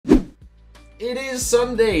It is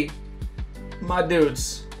Sunday, my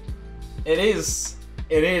dudes. It is.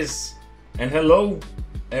 It is. And hello,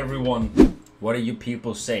 everyone. What do you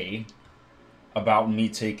people say about me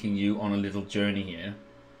taking you on a little journey here?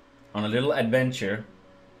 On a little adventure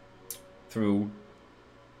through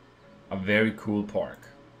a very cool park.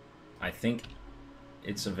 I think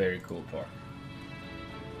it's a very cool park.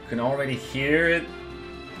 You can already hear it.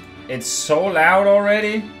 It's so loud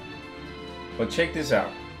already. But check this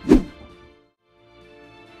out.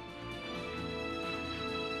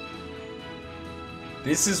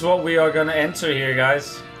 This is what we are gonna enter here,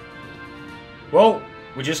 guys. Whoa,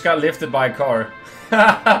 we just got lifted by a car.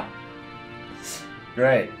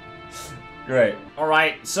 Great. Great.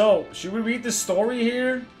 Alright, so, should we read the story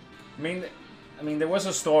here? I mean, there was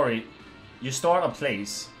a story. You start a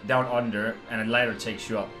place down under, and a ladder takes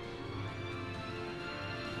you up.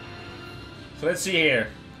 So let's see here.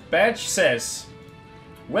 Badge says,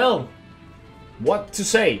 well, what to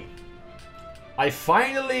say? I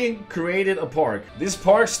finally created a park. This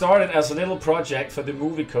park started as a little project for the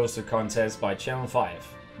movie coaster contest by Channel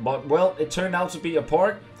 5. But, well, it turned out to be a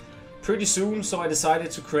park pretty soon, so I decided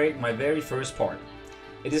to create my very first park.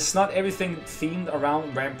 It is not everything themed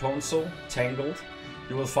around Rapunzel, Tangled.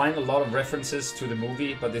 You will find a lot of references to the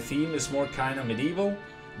movie, but the theme is more kind of medieval,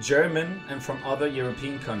 German, and from other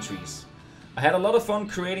European countries. I had a lot of fun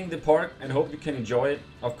creating the park and hope you can enjoy it.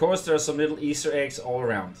 Of course, there are some little Easter eggs all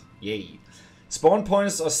around. Yay. Spawn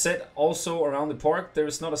points are set also around the park. There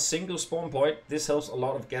is not a single spawn point. This helps a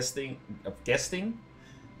lot of guesting.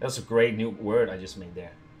 That's a great new word I just made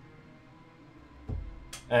there.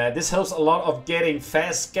 This helps a lot of getting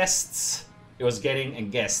fast guests. It was getting and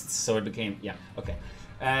guests, so it became, yeah, okay.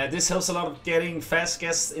 This helps a lot of getting fast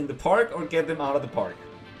guests in the park or get them out of the park.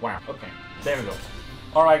 Wow, okay, there we go.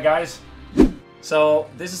 Alright, guys. So,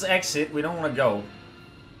 this is exit. We don't want to go.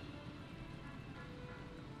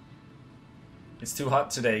 It's too hot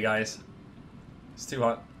today, guys. It's too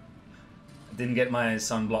hot. I didn't get my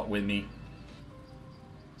sunblock with me.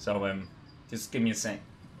 So, just give me a sec.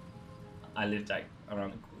 I live like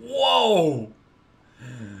around. Whoa!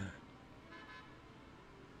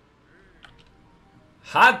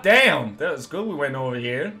 Hot damn! That was good we went over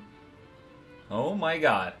here. Oh my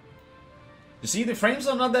god. You see, the frames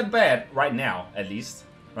are not that bad right now, at least.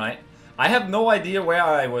 Right? I have no idea where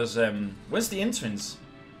I was. Where's the entrance?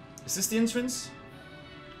 Is this the entrance?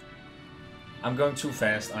 I'm going too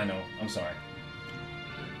fast, I know. I'm sorry.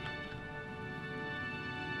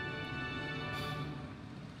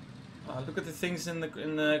 Oh, look at the things in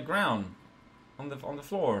the ground, on the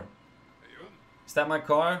floor. Is that my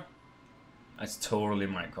car? That's totally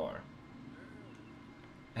my car.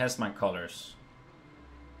 It has my colors.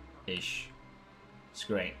 Ish. It's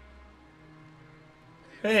great.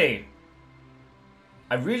 Hey!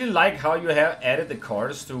 I really like how you have added the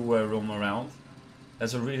cars to roam around.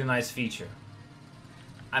 That's a really nice feature.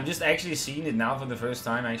 I'm just actually seeing it now for the first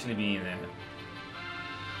time, actually being there.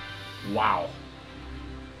 Wow.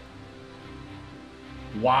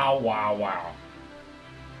 Wow, wow, wow.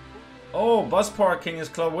 Oh, bus parking is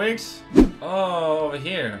Club Wikz. Oh, over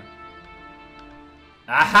here.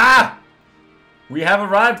 Aha! We have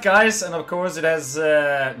arrived, guys, and of course it has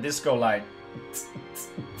disco light.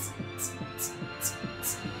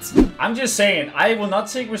 I'm just saying, I will not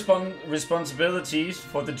take responsibilities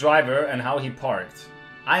for the driver and how he parked.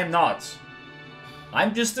 I am not.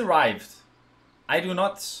 I'm just arrived. I do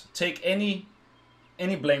not take any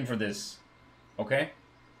blame for this. Okay?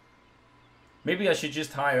 Maybe I should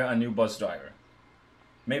just hire a new bus driver.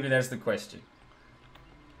 Maybe that's the question.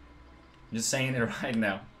 I'm just saying it right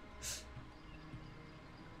now.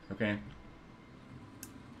 Okay.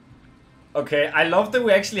 Okay, I love that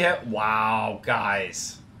we actually have... Wow,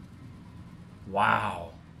 guys.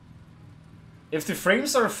 Wow. If the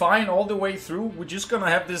frames are fine all the way through, we're just gonna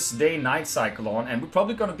have this day-night cycle on, and we're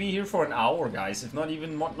probably gonna be here for an hour, guys, if not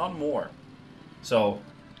even not more. So,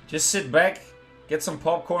 just sit back, get some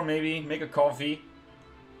popcorn maybe, make a coffee,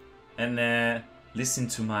 and listen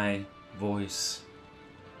to my voice.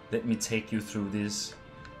 Let me take you through this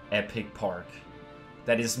epic park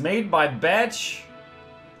that is made by Badge.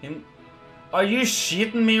 Are you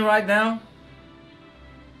shitting me right now?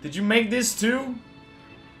 Did you make this too?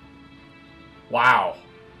 Wow.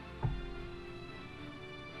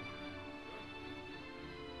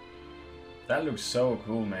 That looks so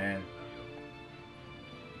cool, man.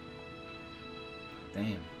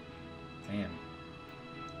 Damn. Damn.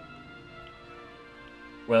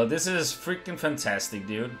 Well, this is freaking fantastic,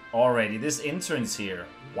 dude. Already. This entrance here.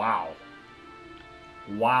 Wow.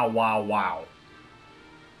 Wow, wow, wow.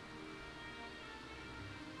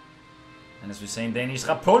 And as we say in Danish,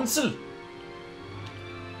 Rapunzel!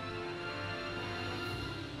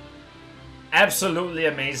 Absolutely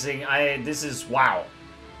amazing. This is wow.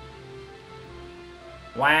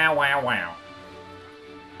 Wow, wow, wow.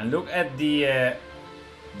 And look at the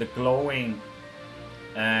glowing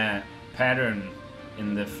pattern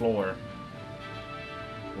in the floor.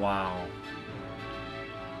 Wow.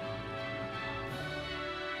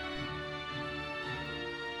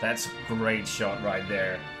 That's a great shot right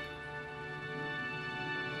there.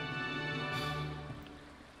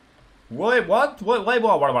 Wait, what?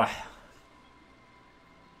 What?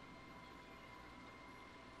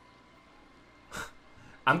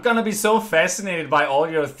 I'm gonna be so fascinated by all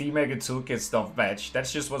your Theme Maker Toolkit stuff, Batch.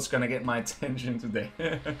 That's just what's gonna get my attention today.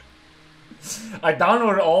 I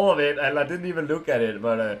downloaded all of it and I didn't even look at it,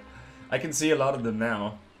 but I can see a lot of them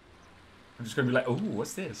now. I'm just gonna be like, ooh,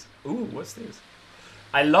 what's this? Ooh, what's this?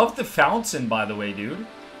 I love the fountain, by the way, dude.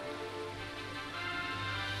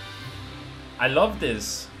 I love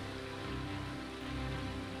this.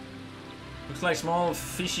 Looks like small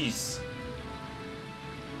fishies.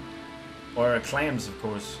 Or clams, of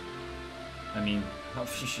course. I mean, not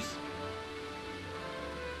fishes.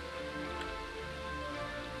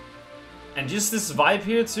 And just this vibe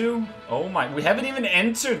here, too. Oh my, we haven't even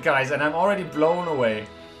entered, guys, and I'm already blown away.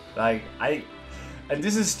 Like, and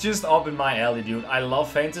this is just up in my alley, dude. I love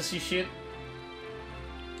fantasy shit.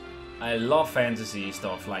 I love fantasy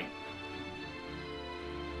stuff, like.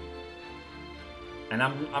 And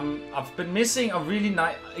I've been missing a really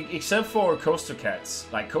nice, except for Coaster Cats.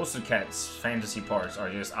 Like Coaster Cats fantasy parts are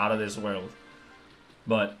just out of this world.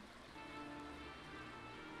 But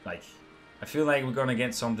like, I feel like we're gonna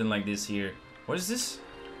get something like this here. What is this?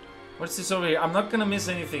 What's this over here? I'm not gonna miss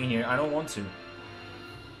anything here. I don't want to.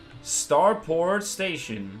 Starport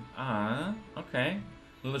Station. Okay.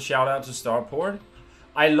 Little shout out to Starport.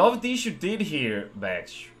 I love these you did here,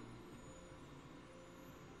 Batch.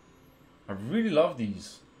 I really love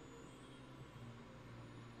these.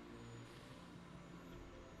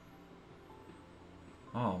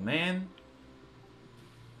 Oh, man.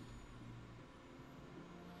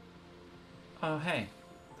 Oh, hey.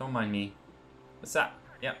 Don't mind me. What's up?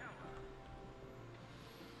 Yep.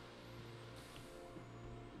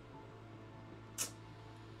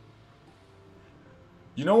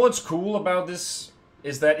 You know what's cool about this?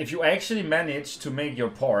 Is that if you actually manage to make your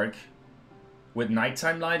park with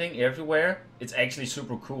nighttime lighting everywhere, it's actually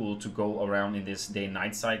super cool to go around in this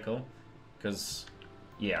day-night cycle. Because,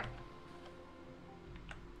 yeah.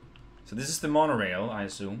 So this is the monorail, I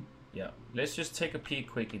assume. Yeah. Let's just take a peek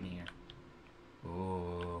quick in here.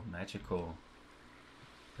 Oh, magical.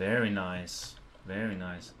 Very nice. Very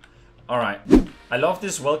nice. Alright. I love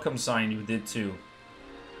this welcome sign you did too.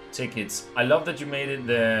 Tickets. I love that you made it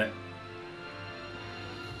the...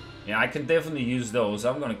 Yeah, I can definitely use those.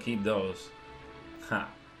 I'm gonna keep those. Huh.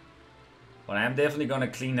 But I am definitely gonna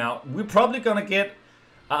clean out. We're probably gonna get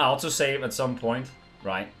an autosave at some point,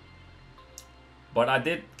 right? But I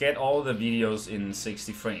did get all the videos in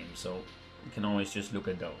 60 frames, so you can always just look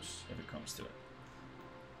at those if it comes to it.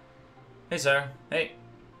 Hey, sir. Hey.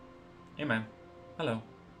 Hey, man. Hello.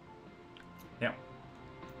 Yeah.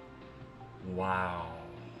 Wow.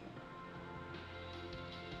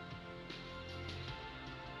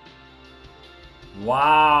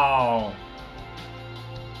 Wow.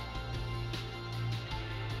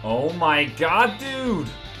 Oh my god, dude!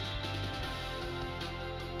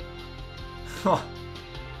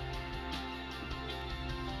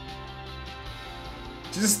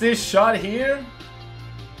 Just this shot here?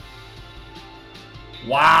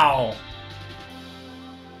 Wow!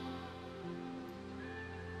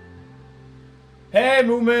 Hey,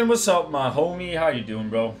 Moomin, what's up, my homie? How you doing,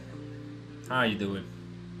 bro? How you doing?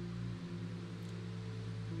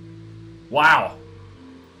 Wow!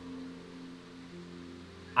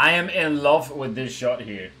 I am in love with this shot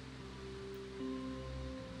here.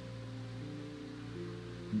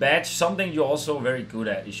 Batch, something you're also very good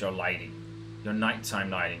at is your lighting. Your nighttime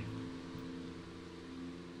lighting.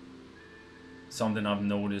 Something I've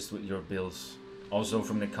noticed with your builds. Also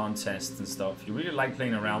from the contests and stuff. You really like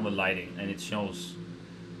playing around with lighting and it shows.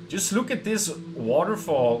 Just look at this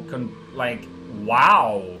waterfall. Like,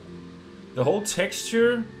 wow. The whole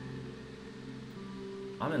texture.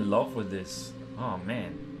 I'm in love with this. Oh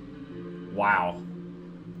man. Wow.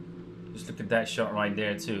 Just look at that shot right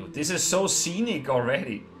there too. This is so scenic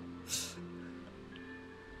already.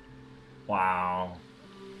 Wow.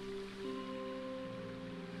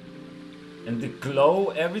 And the glow,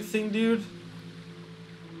 everything, dude.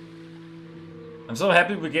 I'm so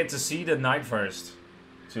happy we get to see the night first,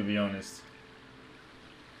 to be honest.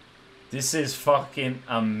 This is fucking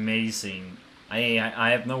amazing.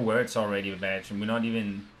 I have no words already, Badge, and we're not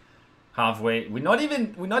even halfway. We're not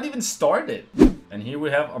even started. And here we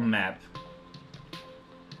have a map.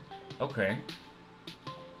 Okay.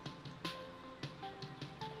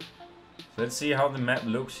 So let's see how the map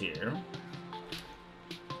looks here.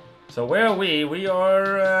 So where are we? We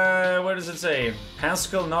are, where does it say?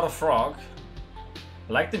 Haskell, not a frog.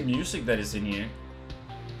 I like the music that is in here.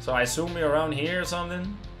 So I assume we're around here or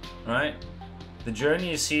something, right? The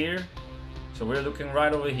journey is here. So we're looking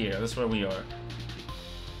right over here. That's where we are.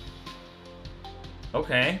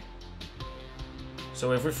 Okay.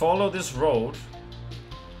 So if we follow this road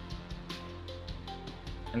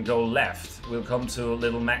and go left, we'll come to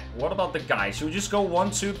Little Mac. What about the guy? Should we just go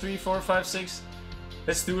 1, 2, 3, 4, 5, 6?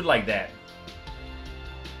 Let's do it like that.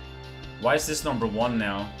 Why is this number 1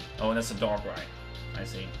 now? Oh, that's a dog ride. I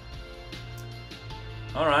see.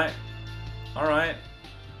 Alright. Alright.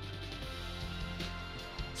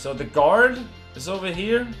 So the guard is over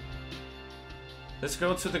here. Let's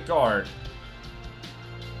go to the guard.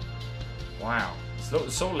 Wow.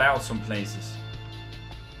 It's so loud some places.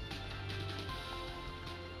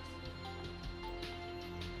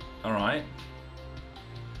 Alright.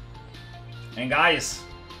 And guys,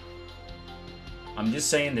 I'm just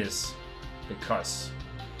saying this because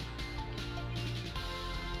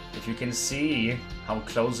if you can see how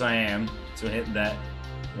close I am to hit that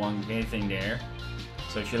 1K thing there.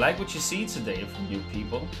 So if you like what you see today from you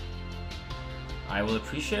people, I will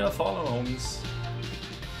appreciate a follow, homies.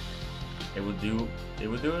 It would do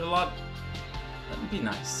it a lot. That would be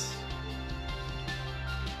nice.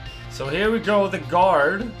 So here we go, the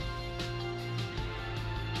guard.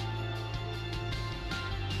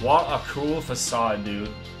 What a cool facade, dude.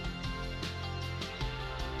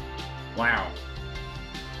 Wow.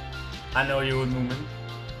 I know you, woman.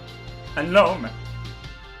 I know, man.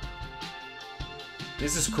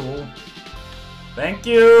 This is cool. Thank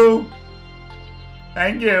you.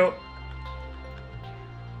 Thank you.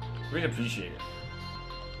 Really appreciate it.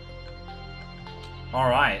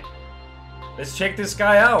 Alright. Let's check this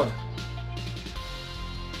guy out.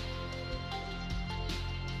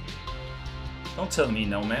 Don't tell me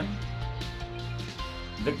no, man.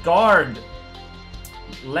 The guard.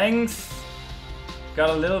 Length. Got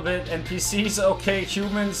a little bit. NPCs, okay.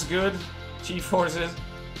 Humans, good. G-forces.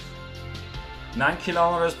 9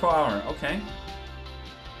 kilometers per hour. Okay.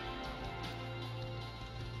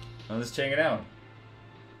 Well, let's check it out.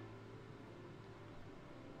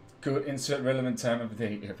 Good. Insert relevant time of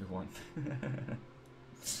day, everyone.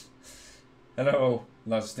 Hello,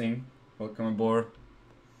 Lusting. Welcome aboard.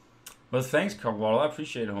 Well, thanks, Cogwall. I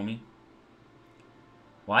appreciate it, homie.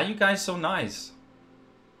 Why are you guys so nice?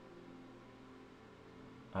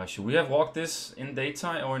 Should we have walked this in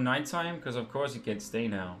daytime or nighttime? Because of course it gets day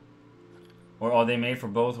now. Or are they made for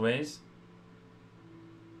both ways?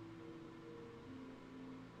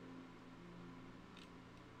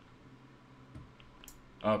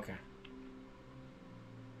 Okay.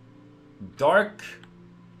 Dark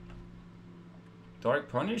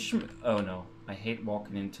punishment? Oh no. I hate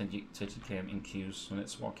walking in Tachicam in queues, so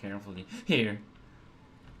let's walk carefully. Here.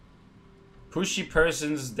 Pushy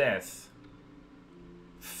person's death.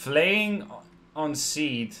 Flaying on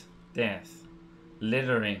seed, death.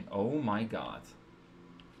 Littering, oh my god.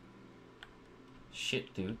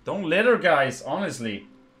 Shit, dude. Don't litter, guys, honestly.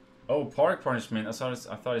 Oh, park punishment. I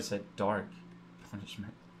thought it said dark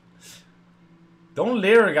punishment. Don't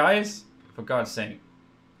litter, guys. For God's sake.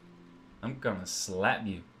 I'm gonna slap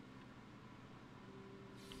you.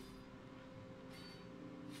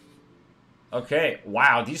 Okay,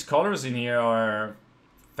 wow, these colors in here are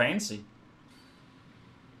fancy.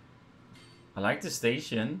 I like the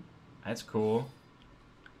station. That's cool.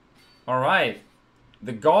 Alright.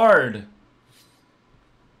 The guard.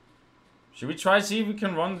 Should we try to see if we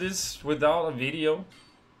can run this without a video?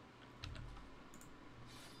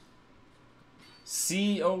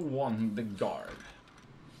 CO1, the guard.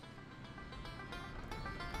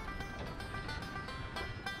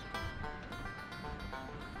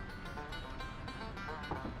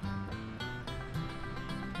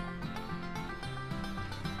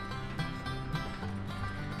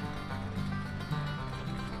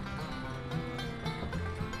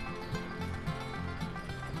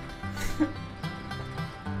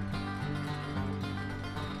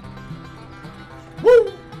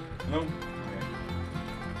 Woo! No. Okay.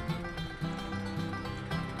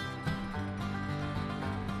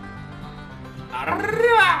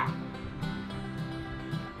 Arriba!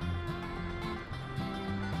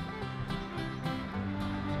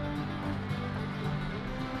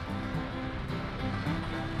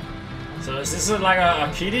 So is this like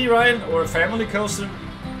a kiddie ride or a family coaster?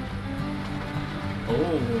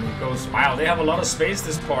 Oh. it goes. Wow, they have a lot of space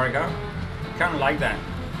this park, huh? Kind of like that.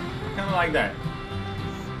 Kind of like that.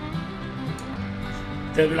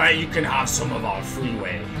 They'll be like, you can have some of our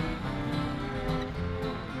freeway.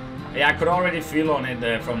 Yeah, I could already feel on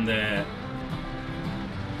it from the...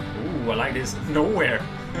 Ooh, I like this. Nowhere.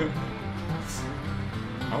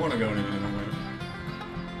 I want to go into nowhere.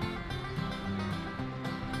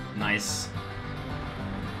 Nice.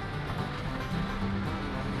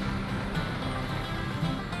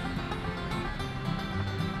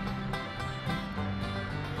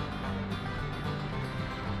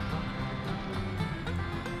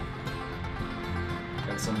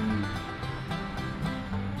 Got some...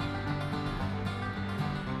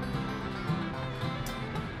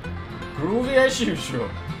 Groovy as usual.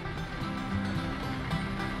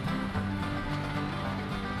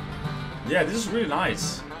 Yeah, this is really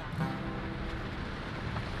nice.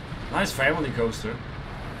 Nice family coaster.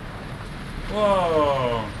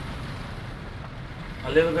 Whoa.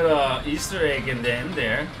 A little bit of Easter egg in the end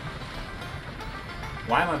there.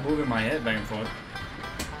 Why am I moving my head back and forth?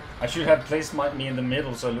 I should have placed me in the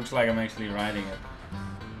middle so it looks like I'm actually riding it.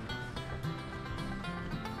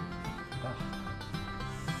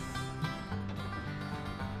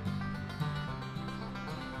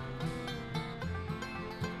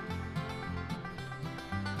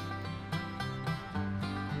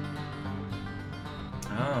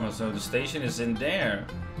 Oh, so the station is in there.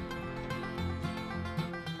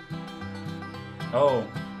 Oh.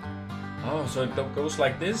 Oh, so it goes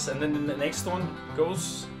like this, and then the next one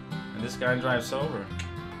goes, and this guy drives over.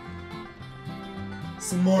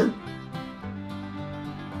 Smart.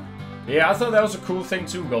 Yeah, I thought that was a cool thing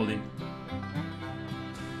too, Goldie.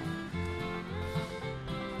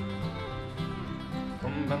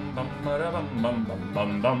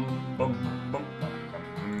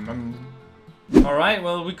 All right,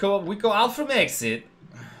 well we go out from exit.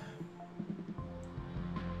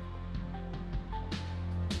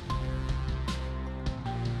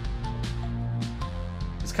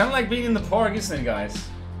 It's kind of like being in the park, isn't it, guys?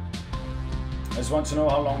 I just want to know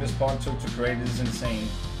how long this park took to create. This is insane.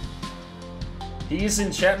 He is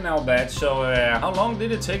in chat now, Bat. So how long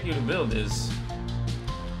did it take you to build this?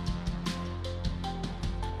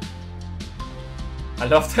 I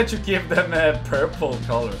love that you give them a purple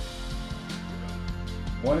color.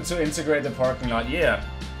 Wanted to integrate the parking lot. Yeah,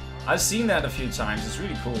 I've seen that a few times. It's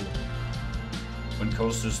really cool when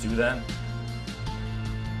coasters do that.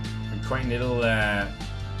 A quaint little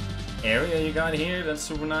area you got here. That's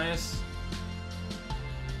super nice.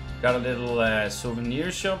 Got a little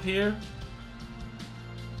souvenir shop here.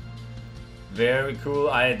 Very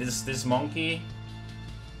cool. This monkey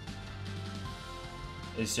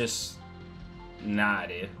is just nah,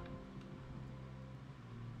 dude.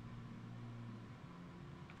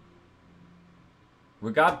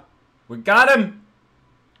 We got him.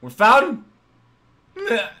 We found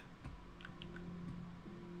him.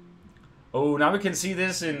 Oh, now we can see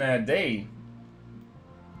this in day.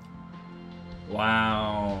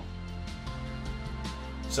 Wow.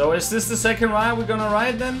 So is this the second ride we're gonna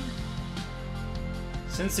ride then?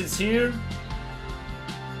 Since it's here?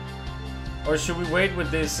 Or should we wait with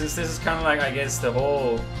this, since this is kind of like, I guess, the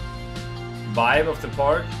whole vibe of the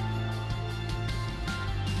park?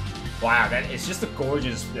 Wow, that it's just a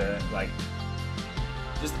gorgeous, like,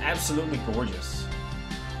 just absolutely gorgeous.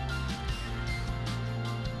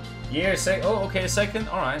 Yeah, oh, okay, second.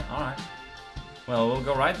 All right, all right. Well, we'll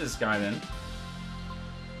go ride this guy then.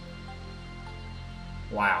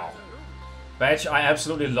 Wow, Batch, I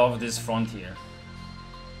absolutely love this front here.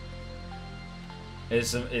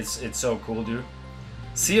 It's so cool, dude.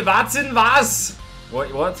 Sie warten was?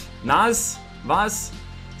 What? Nas? Was?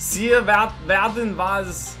 Sie werden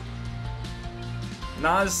was?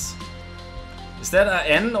 Nas? Is that a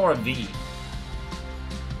N or a V?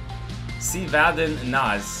 Sie werden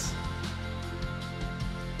Nas.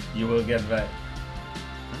 You will get that.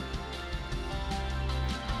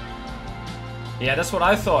 Yeah, that's what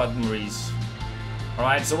I thought, Maurice.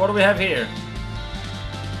 Alright, so what do we have here?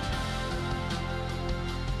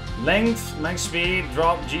 Length, max speed,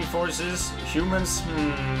 drop, G-forces, humans,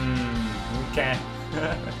 okay.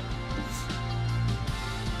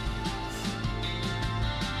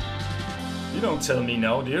 You don't tell me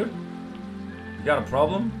no, dude. You got a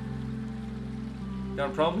problem? Got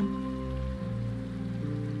a problem?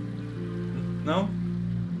 No?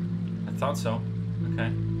 I thought so.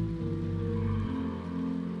 Okay.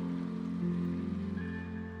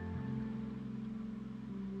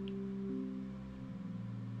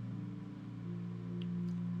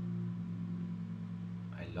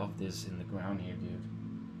 I love this in the ground here, dude.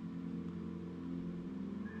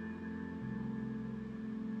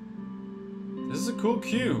 This is a cool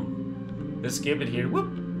queue. Let's skip it here. Whoop!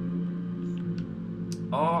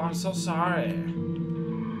 Oh, I'm so sorry.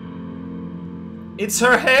 It's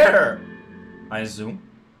her hair! I assume.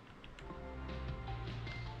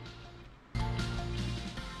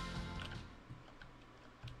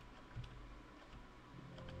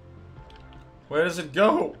 Where does it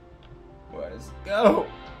go? Where does it go?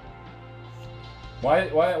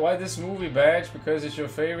 Why this movie, Badge? Because it's your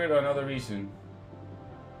favorite or another reason?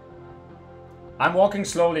 I'm walking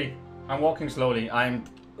slowly. I'm walking slowly. I'm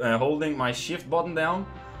holding my shift button down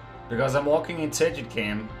because I'm walking in Tegid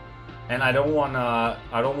Cam, and I don't want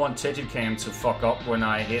Tegid Cam to fuck up when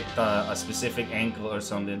I hit a specific angle or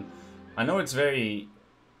something. I know it's very,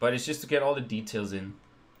 but it's just to get all the details in.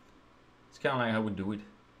 It's kind of like how we do it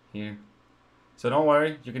here. So don't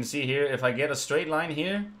worry, you can see here, if I get a straight line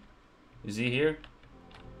here, you see here?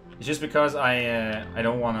 It's just because I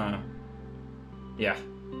don't wanna, yeah.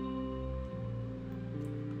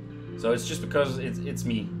 So it's just because it's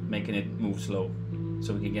me making it move slow,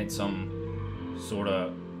 so we can get some sort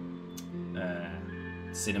of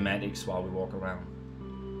cinematics while we walk around.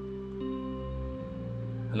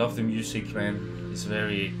 I love the music, man. It's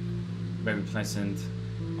very, very pleasant.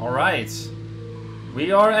 All right.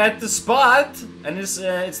 We are at the spot, and it's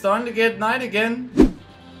starting to get night again.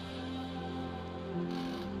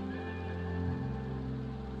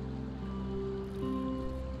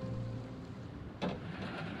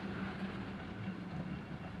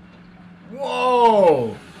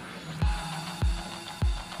 Whoa!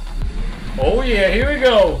 Oh yeah, here we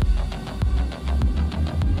go.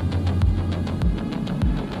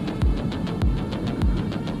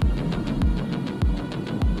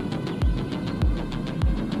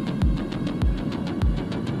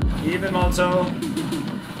 Even Monto.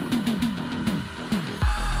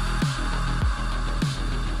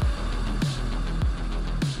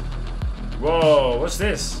 Whoa, what's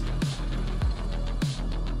this?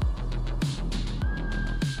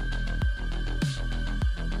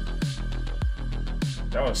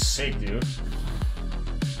 That was sick, dude.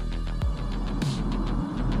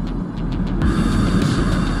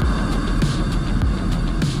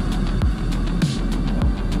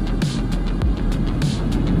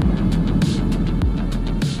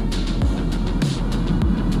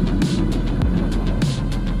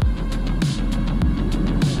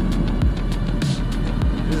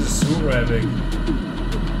 Epic.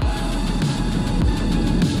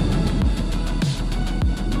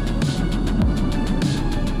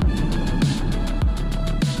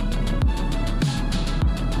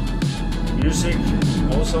 Music,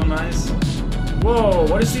 also nice. Whoa,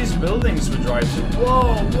 what is these buildings we drive to?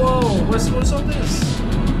 Whoa, whoa, what's all this?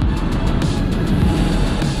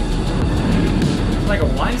 It's like a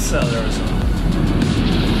wine cellar or something.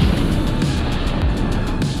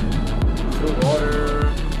 Still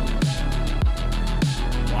water.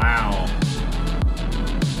 Wow.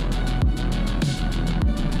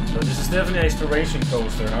 So this is definitely an exploration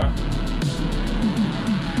coaster, huh?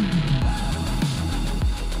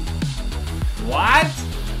 What?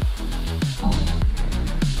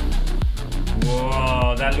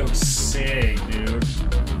 Whoa, that looks sick, dude.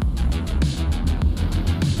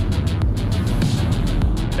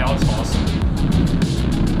 That was awesome.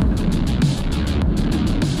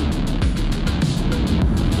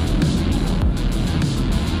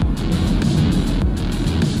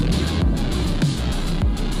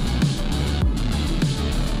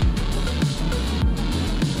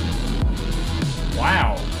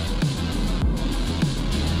 Wow.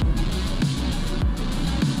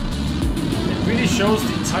 It really shows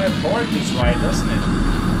the entire park is right, doesn't it?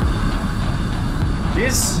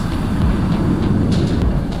 This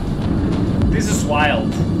is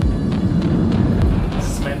wild. This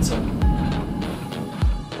is mental.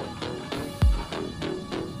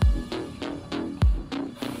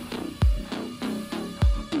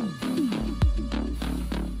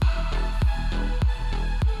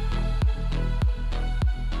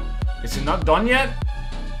 Is it not done yet?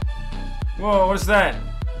 Whoa, what is that?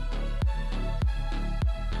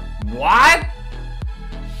 What?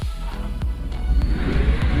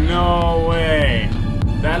 No way.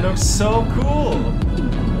 That looks so cool.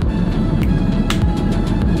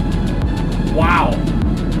 Wow.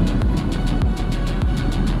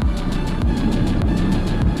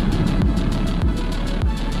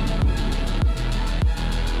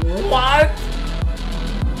 What?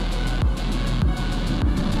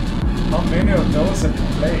 How many of those have been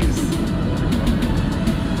placed?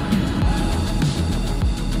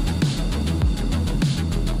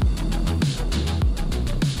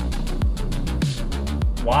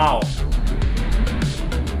 Wow.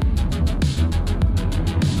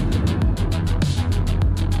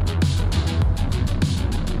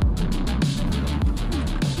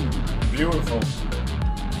 beautiful.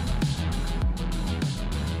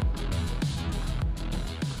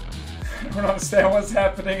 I don't understand what's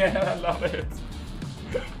happening and I love it.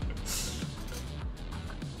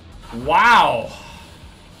 Wow.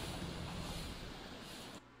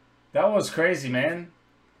 That was crazy, man.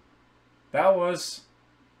 That was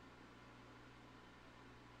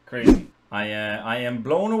crazy. I am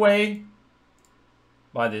blown away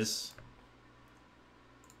by this.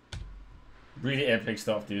 Really epic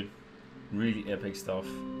stuff, dude. Really epic stuff.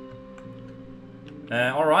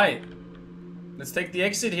 Alright. Let's take the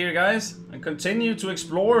exit here, guys, and continue to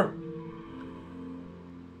explore.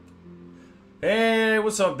 Hey,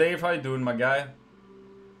 what's up, Dave? How you doing, my guy?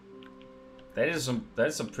 That's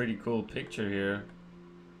a pretty cool picture here.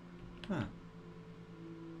 Huh.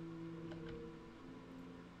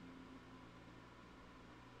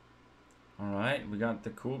 Alright, we got the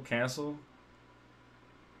cool castle.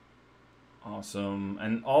 Awesome.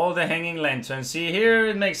 And all the hanging lanterns. See, here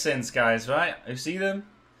it makes sense, guys, right? You see them?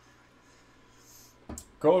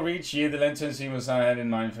 Goal reach, yeah, the lantern scene was I had in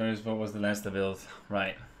mind first, but was the last to build.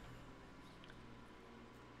 Right.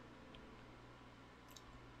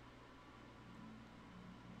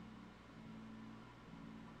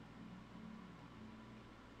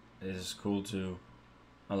 This is cool too.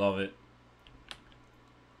 I love it.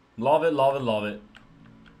 Love it, love it, love it.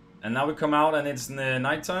 And now we come out and it's in the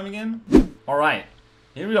nighttime again. Alright.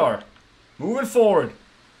 Here we are. Moving forward.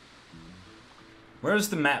 Where's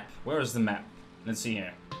the map? Where is the map? Let's see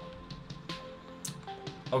here.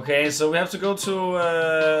 Okay, so we have to go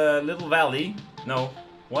to Little Valley. No.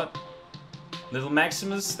 What? Little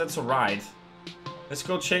Maximus? That's a ride. Let's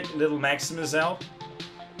go check Little Maximus out.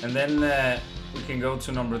 And then we can go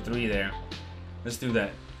to number 3 there. Let's do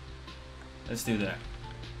that. Let's do that.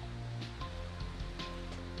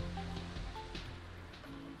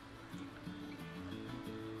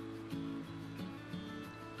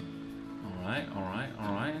 Alright, alright,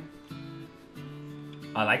 alright.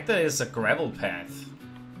 I like that it's a gravel path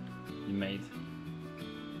you made.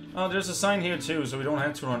 Oh, there's a sign here too, so we don't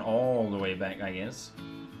have to run all the way back, I guess.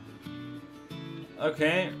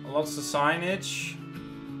 Okay, lots of signage.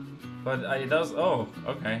 But it does... Oh,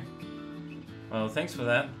 okay. Well, thanks for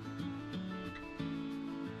that.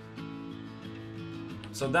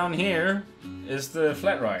 So down here is the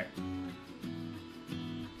flat ride.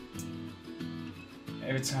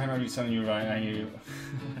 Every time I reach something you ride, I hear you.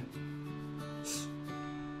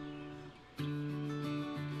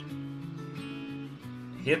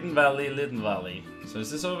 Hidden Valley, Little Valley. So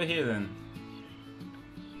is this over here then?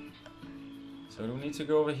 So do we need to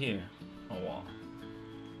go over here? Oh wow.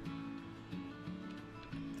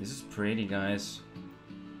 This is pretty, guys.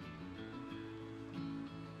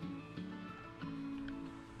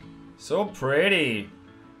 So pretty.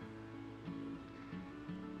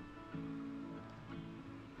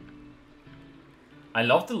 I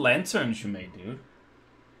love the lanterns you made, dude.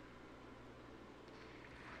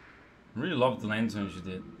 I really love the lanterns you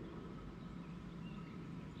did.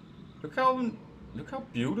 Look how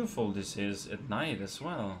beautiful this is at night as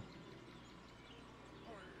well.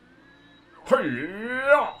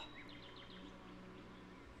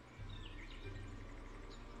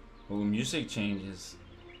 Oh, music changes.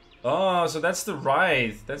 Oh, so that's the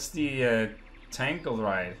ride. That's the Tangle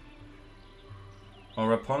ride. Or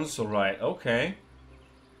Rapunzel ride. Okay.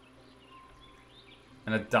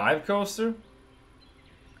 And a dive coaster?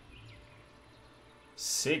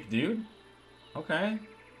 Sick, dude. Okay.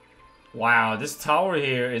 Wow, this tower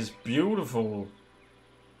here is beautiful.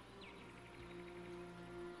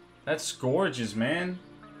 That's gorgeous, man.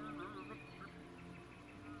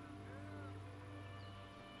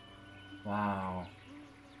 Wow.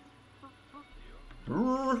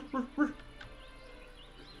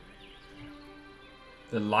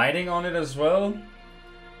 The lighting on it as well.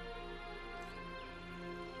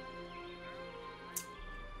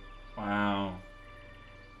 Wow.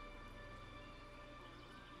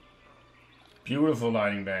 Beautiful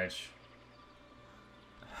lighting badge.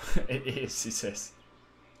 It is, he says.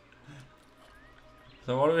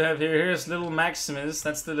 So what do we have here? Here's little Maximus.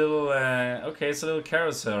 That's the little, okay, it's a little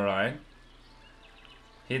carousel ride.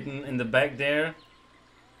 Hidden in the back there.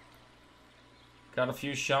 Got a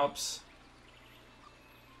few shops.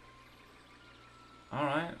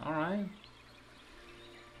 Alright, alright.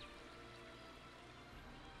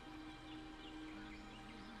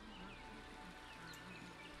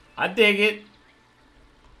 I dig it.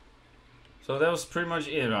 So that was pretty much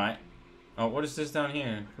it, right? Oh, what is this down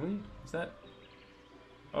here? Can we, is that?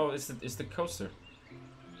 Oh, it's the coaster.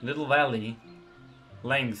 Little Valley.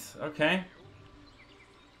 Length, okay.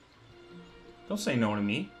 Don't say no to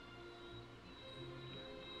me.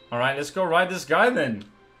 Alright, let's go ride this guy then.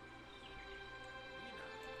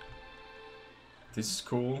 This is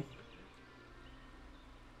cool.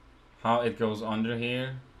 How it goes under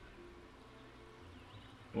here.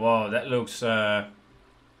 Whoa, that looks that's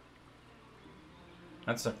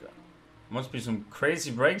a must be some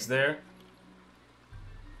crazy brakes there.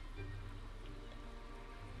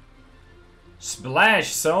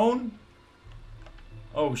 Splash zone.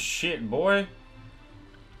 Oh shit, boy.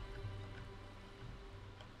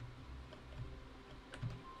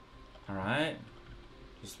 Alright.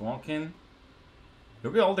 Just walking.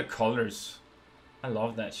 Look at all the colors. I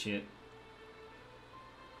love that shit.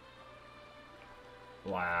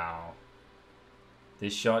 Wow.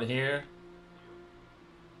 This shot here.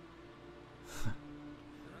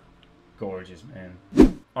 Gorgeous, man.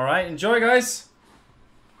 Alright, enjoy, guys.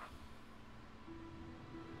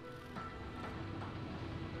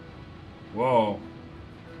 Whoa.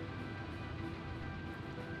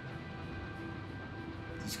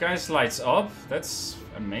 This guy slides up. That's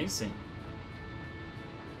amazing.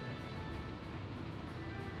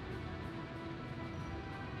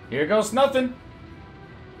 Here goes nothing.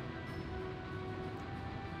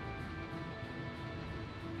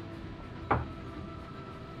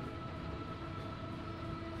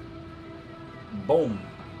 Boom.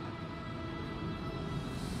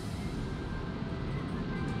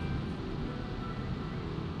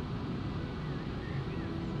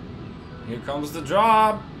 Here comes the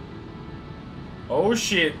drop. Oh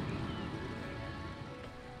shit.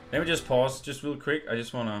 Let me just pause just real quick. I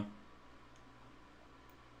just wanna...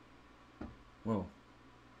 Whoa.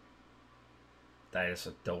 That is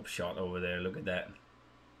a dope shot over there. Look at that.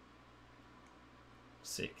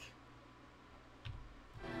 Sick.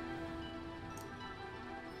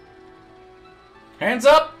 Hands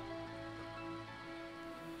up!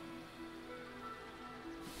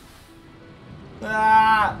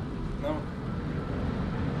 Ah! No.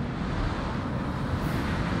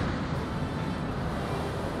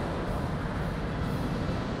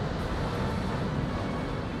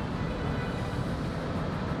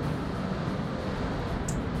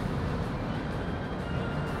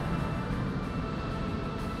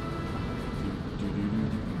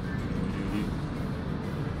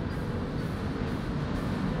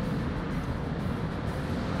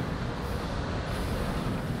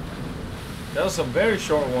 That was a very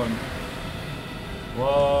short one.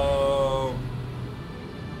 Whoa.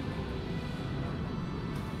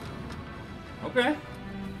 Okay.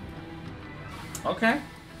 Okay.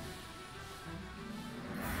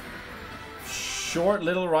 Short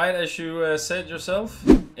little ride, as you said yourself.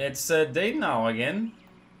 It's day now again.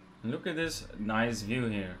 Look at this nice view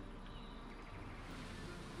here.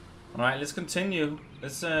 All right, let's continue.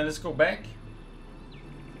 Let's go back.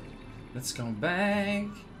 Let's go back.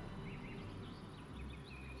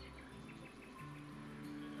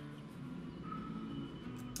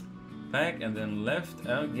 Back and then left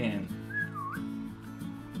again.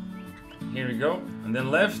 Here we go. And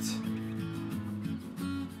then left.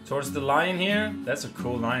 Towards the lion here. That's a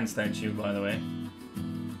cool lion statue, by the way.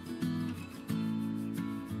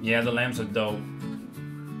 Yeah, the lamps are dope.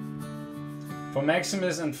 For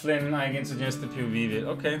Maximus and Flynn, I can suggest the POV.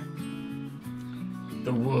 Okay.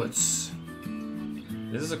 The woods.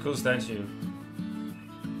 This is a cool statue.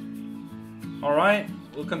 Alright,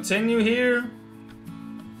 we'll continue here.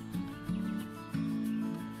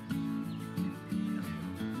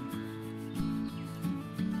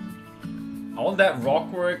 All that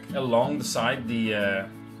rock work along the side, the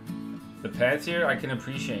path here, I can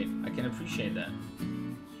appreciate. I can appreciate that.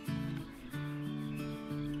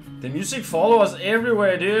 The music follows us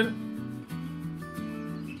everywhere, dude.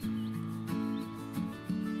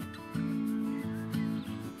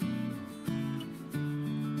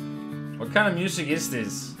 What kind of music is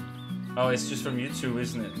this? Oh, it's just from YouTube,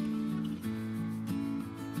 isn't it?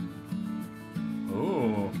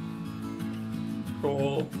 Ooh.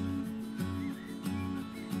 Cool.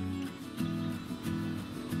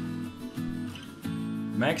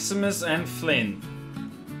 Maximus and Flynn.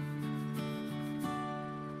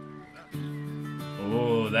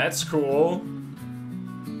 Oh, that's cool.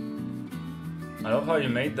 I love how you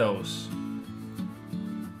made those.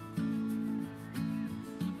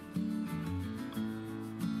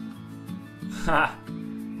 Ha!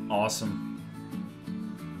 Awesome.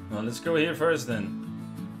 Well, let's go here first then.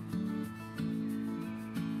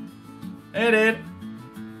 Edit!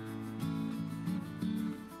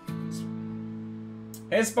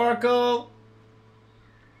 Hey, Sparkle!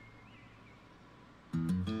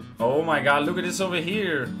 Oh my god, look at this over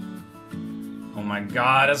here. Oh my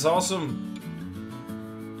god, that's awesome.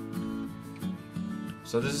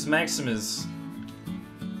 So this is Maximus.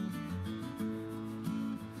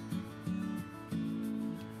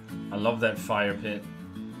 I love that fire pit.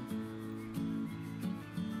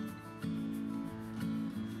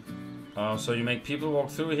 Oh, so you make people walk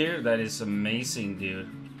through here? That is amazing, dude.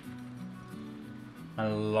 I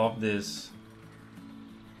love this.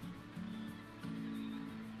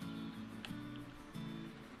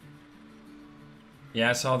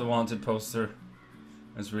 Yeah, I saw the wanted poster.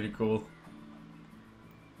 That's really cool.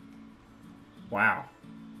 Wow.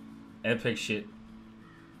 Epic shit.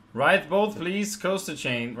 Write both, please. Coaster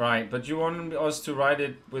chain. Right, but you want us to write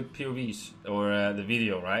it with POVs or the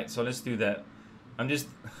video, right? So let's do that. I'm just...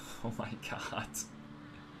 Oh my god.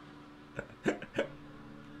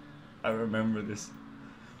 I remember this.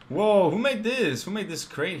 Whoa, who made this? Who made this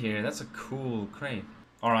crate here? That's a cool crate.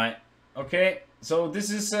 Alright. Okay, so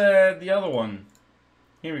this is the other one.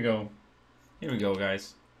 Here we go. Here we go,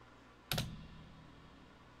 guys.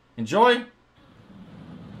 Enjoy!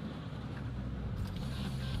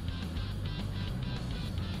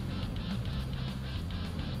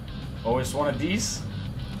 Oh, it's one of these?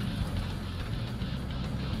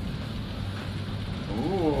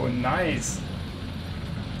 Ooh, nice.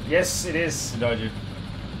 Yes, it is, Dodger.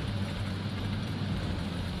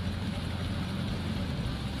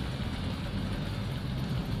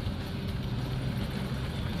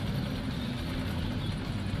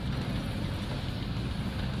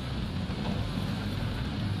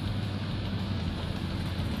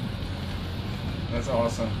 That's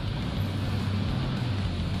awesome.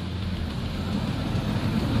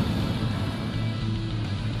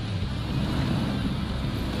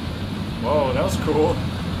 Whoa, that was cool.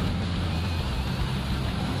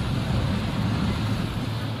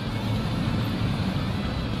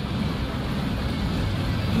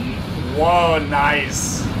 Whoa,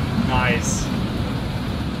 nice. Nice.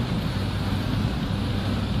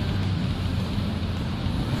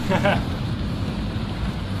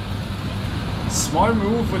 Smart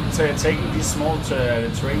move with taking these small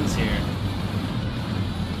trains here.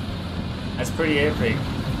 That's pretty epic.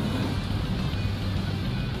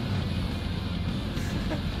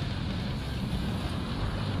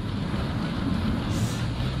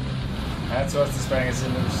 That's what's the spelling.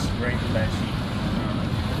 It looks great in that sheet.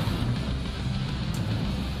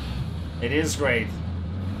 It is great.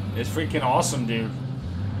 It's freaking awesome, dude.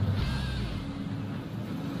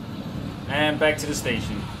 And back to the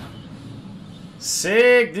station.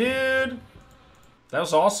 Sick, dude. That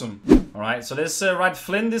was awesome. Alright, so let's ride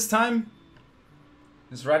Flynn this time.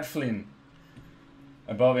 Let's ride Flynn.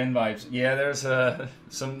 Above in vibes. Yeah, there's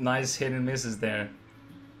some nice hit and misses there.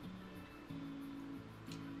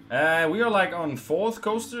 We are like on 4th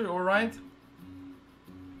coaster, alright?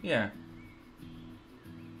 Yeah.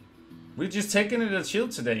 We're just taking it a chill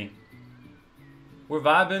today. We're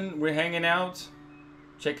vibing, we're hanging out,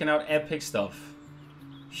 checking out epic stuff.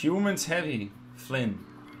 Humans heavy, Flynn.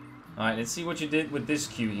 Alright, let's see what you did with this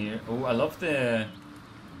queue here. Oh, I love the...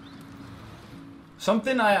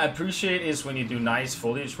 Something I appreciate is when you do nice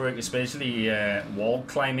foliage work, especially wall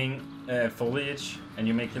climbing foliage, and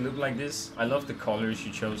you make it look like this. I love the colors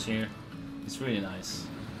you chose here. It's really nice.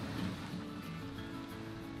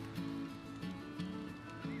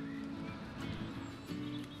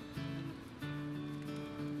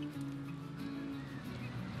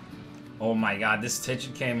 Oh my god, this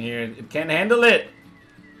tension cam here, it can't handle it!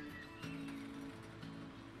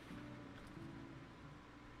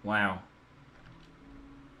 Wow.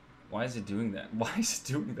 Why is it doing that? Why is it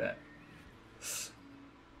doing that?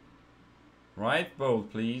 Right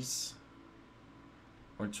boat, please.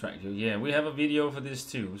 Or tractor. Yeah, we have a video for this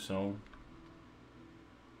too, so...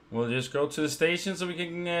 We'll just go to the station so we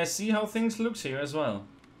can see how things looks here as well.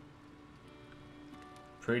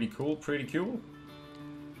 Pretty cool, pretty cool.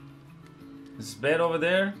 His bed over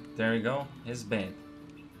there. There we go. His bed.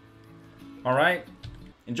 Alright.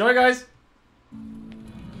 Enjoy, guys!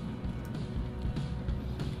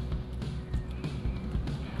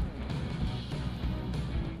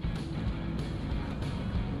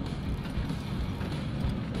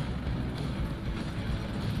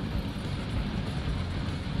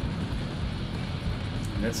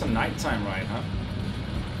 That's a nighttime ride, huh?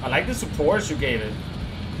 I like the supports you gave it.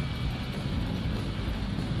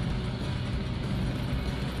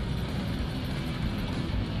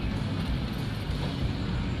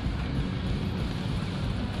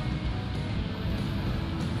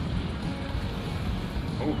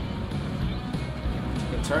 Oh.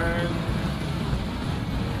 Good turn.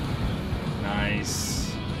 Nice.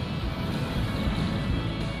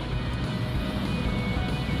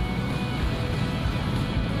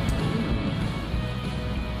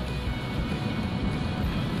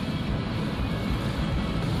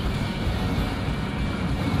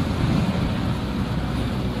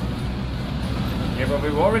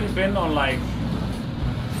 we've already been on like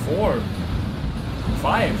 4,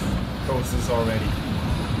 5 coasters already.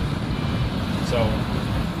 So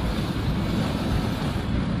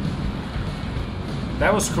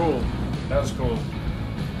that was cool. That was cool.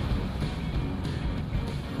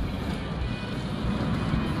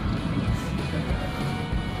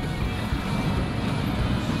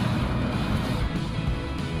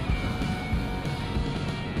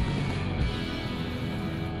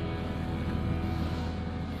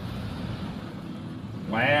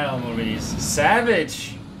 Wow, Maurice.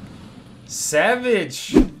 Savage!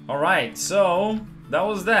 Savage! Alright, so that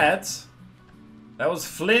was that. That was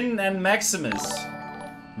Flynn and Maximus.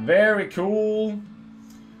 Very cool.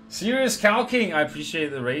 Serious Cow King, I appreciate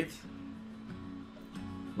the raid.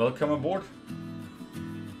 Welcome aboard.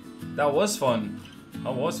 That was fun.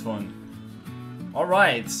 That was fun.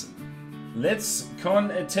 Alright. Let's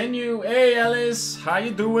continue. Hey Alice, how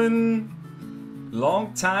you doing?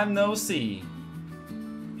 Long time no see.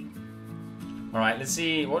 Alright, let's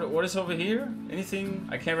see. What is over here? Anything?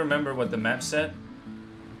 I can't remember what the map said.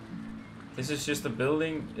 This is just a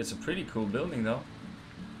building. It's a pretty cool building though.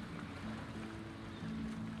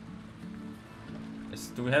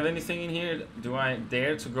 Do we have anything in here? Do I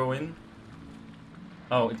dare to go in?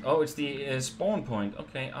 Oh, it's the spawn point.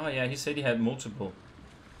 Okay. Oh yeah, he said he had multiple.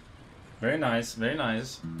 Very nice, very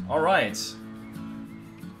nice. Alright.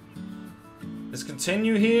 Let's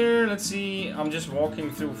continue here. Let's see. I'm just walking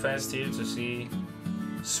through fast here to see.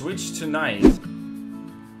 Switch to night.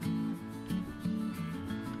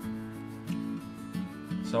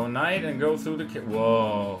 So night and go through the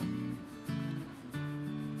whoa.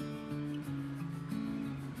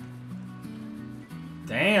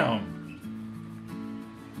 Damn.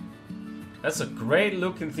 That's a great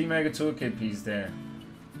looking Themaker Toolkit piece there.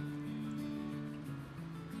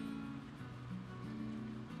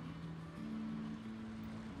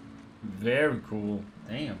 Very cool.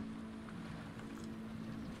 Damn.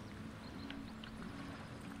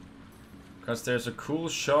 Because there's a cool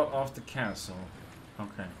shot of the castle.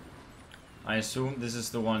 Okay. I assume this is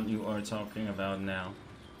the one you are talking about now.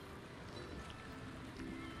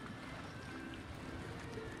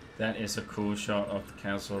 That is a cool shot of the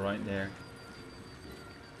castle right there.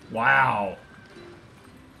 Wow.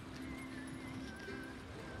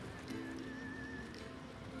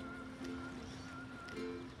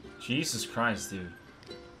 Jesus Christ, dude.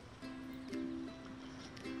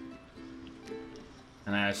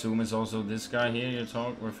 And I assume it's also this guy here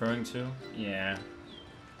you're referring to? Yeah.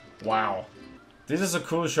 Wow. This is a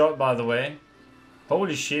cool shot, by the way.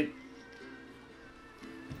 Holy shit.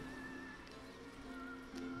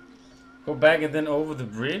 Go back and then over the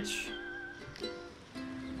bridge.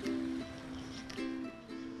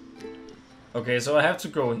 Okay, so I have to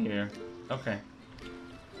go here. Okay.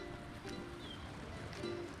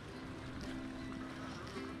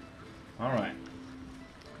 Alright.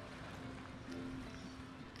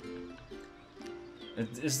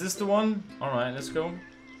 Is this the one? Alright, let's go.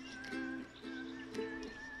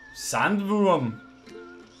 Sandwurm.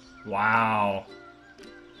 Wow.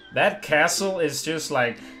 That castle is just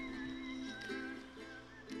like...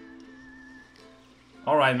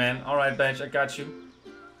 Alright, man. Alright, Badge, I got you.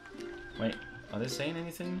 Wait, are they saying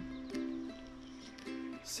anything?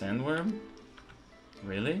 Sandwurm?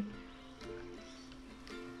 Really?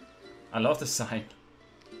 I love the sign.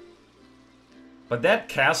 But that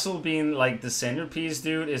castle being like the centerpiece,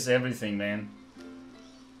 dude, is everything, man.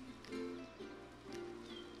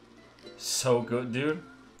 So good, dude.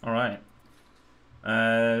 Alright.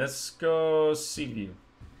 Let's go sea view.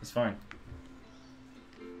 It's fine.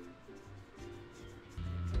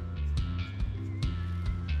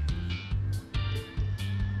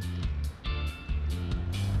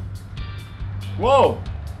 Whoa!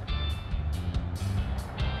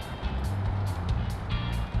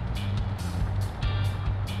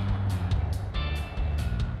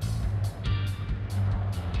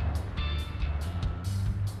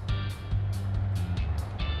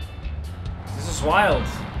 Wild.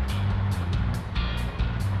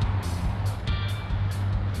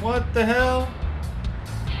 What the hell?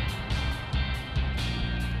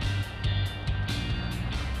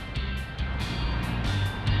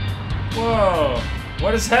 Whoa.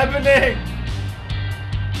 What is happening?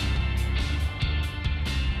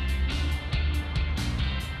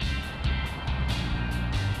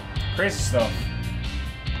 Crazy stuff.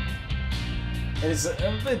 It's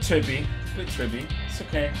a bit trippy. A bit trippy. It's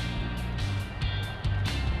okay.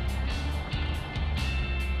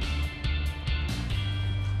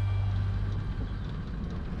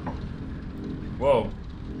 Whoa.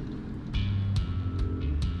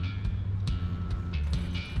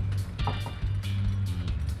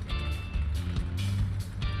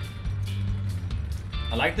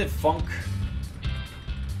 I like the funk.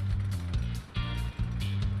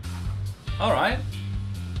 Alright.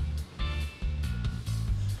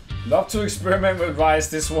 Love to experiment with rice.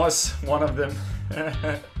 This was one of them.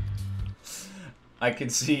 I can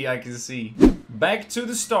see. Back to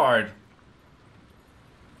the start.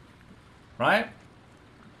 Right?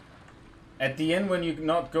 At the end when you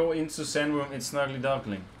not go into Sandwurm, it's Snuggly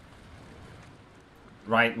Duckling.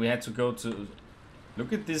 Right, we had to go to...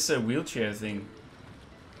 Look at this wheelchair thing.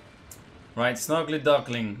 Right, Snuggly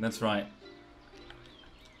Duckling, that's right.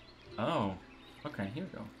 Oh, okay, here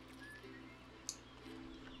we go.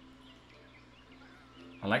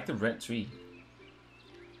 I like the red tree.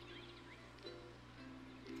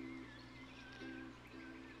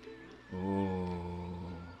 Ooh.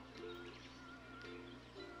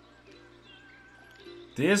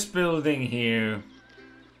 This building here.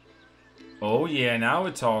 Oh yeah, now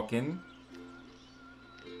we're talking.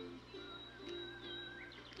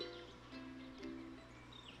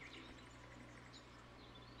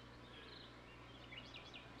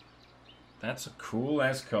 That's a cool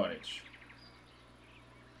ass cottage.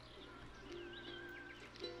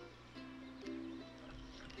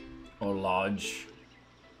 Or lodge.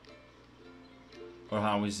 Or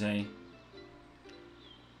how we say.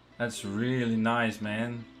 That's really nice,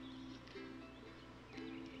 man.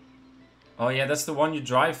 Oh yeah, that's the one you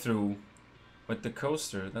drive through with the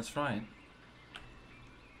coaster. That's right.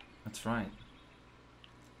 That's right.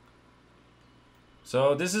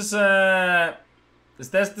 So this is that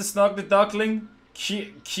the Snuggly Duckling?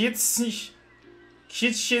 Quietscheevte?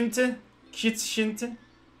 Quietscheevte?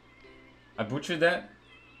 I butchered that.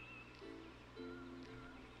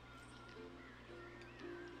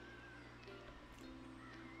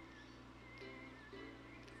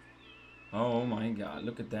 Oh my god,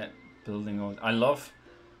 look at that building. I love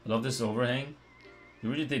this overhang. You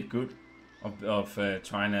really did good of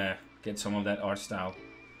trying to get some of that art style.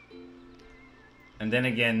 And then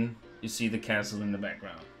again, you see the castle in the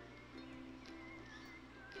background.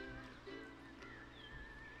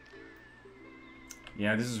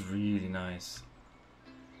 Yeah, this is really nice.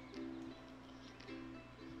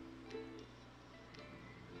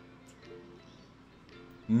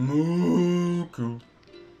 Cool.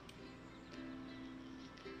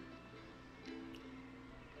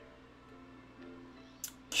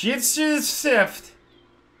 Quietscheevte.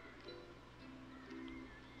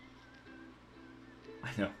 I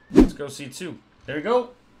know. Let's go see 2. There we go.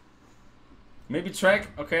 Maybe track.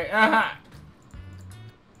 Okay. Aha.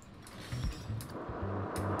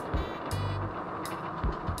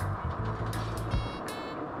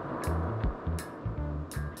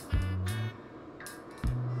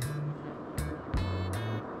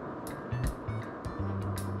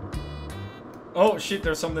 Oh shit,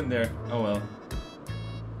 there's something there. Oh well.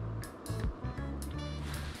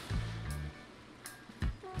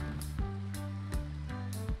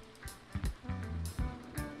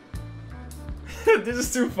 This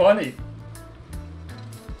is too funny.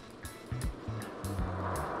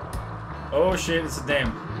 Oh shit, it's a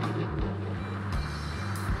dam.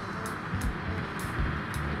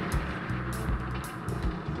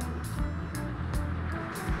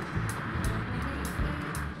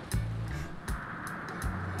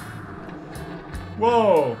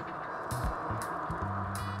 Whoa.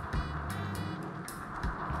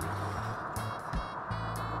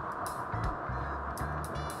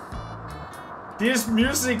 This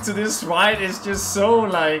music to this ride is just so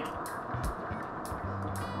like...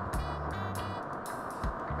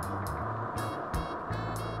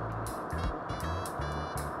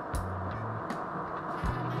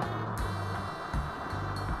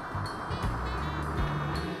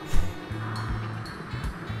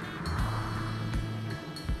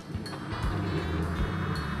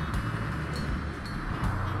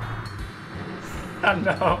 I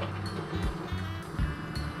know.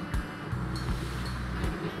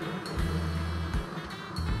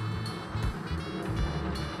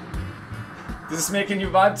 This is making you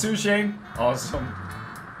vibe too, Shane? Awesome.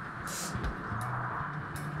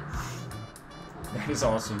 That is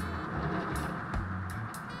awesome.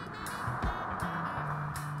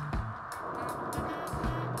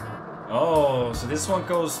 Oh, so this one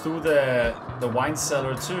goes through the wine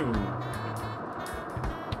cellar too.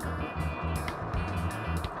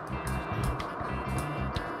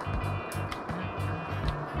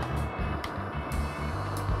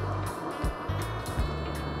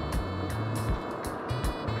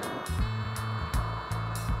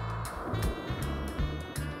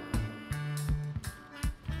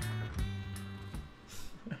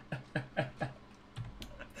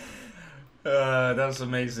 That was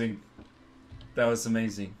amazing. That was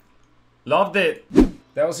amazing. Loved it.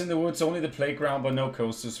 That was in the woods, only the playground, but no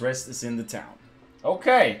coasters. Rest is in the town.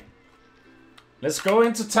 Okay. Let's go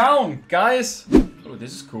into town, guys. Oh,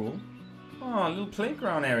 this is cool. Oh, a little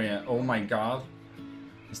playground area. Oh my god.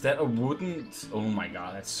 Is that a wooden... Oh my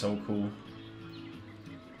god, that's so cool.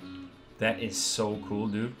 That is so cool,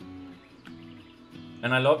 dude.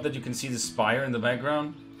 And I love that you can see the spire in the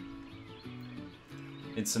background.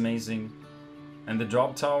 It's amazing. And the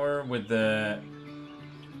drop tower with the...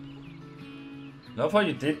 Love how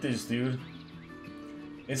you did this, dude.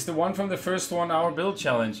 It's the one from the first 1 hour build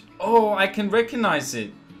challenge. Oh, I can recognize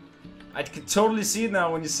it. I can totally see it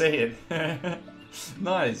now when you say it.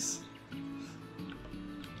 Nice.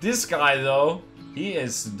 This guy, though, he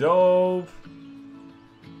is dope.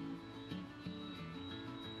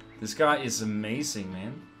 This guy is amazing,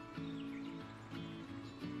 man.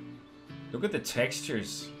 Look at the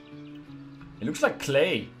textures. It looks like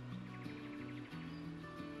clay.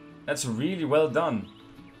 That's really well done.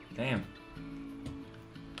 Damn.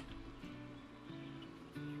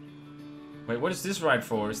 Wait, what is this ride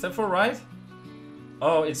for? Is that for a ride?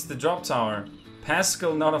 Oh, it's the drop tower.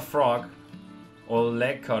 Pascal, not a frog. Or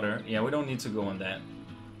leg cutter. Yeah, we don't need to go on that.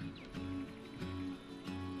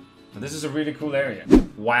 But this is a really cool area.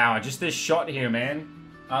 Wow, just this shot here, man.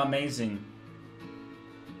 Amazing.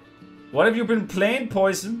 What have you been playing,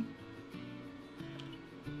 Poison?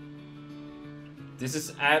 This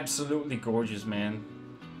is absolutely gorgeous, man.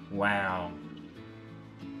 Wow.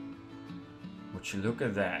 Would you look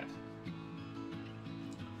at that?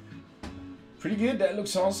 Pretty good, that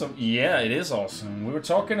looks awesome. Yeah, it is awesome. We were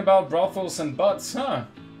talking about brothels and butts, huh?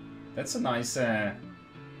 That's a nice, that's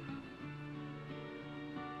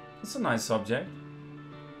a nice subject.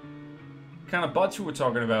 What kind of butts you were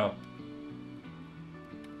talking about?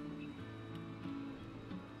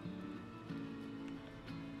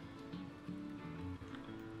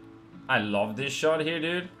 I love this shot here,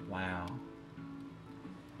 dude. Wow.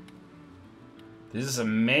 This is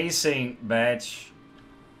amazing, batch.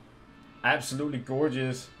 Absolutely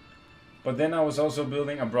gorgeous. But then I was also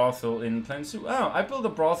building a brothel in Planet Zoo. Oh, I built a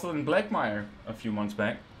brothel in Blackmire a few months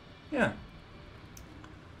back. Yeah.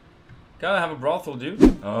 Gotta have a brothel,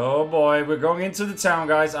 dude. Oh boy, we're going into the town,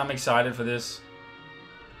 guys. I'm excited for this.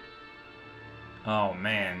 Oh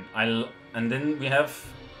man. And then we have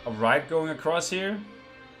a ride going across here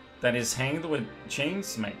that is hanged with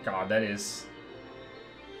chains. My god, that is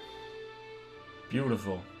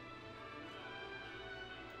beautiful.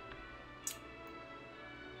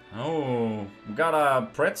 Oh, we got a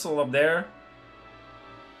pretzel up there.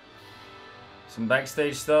 Some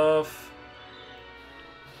backstage stuff.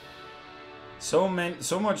 So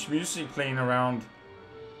much music playing around.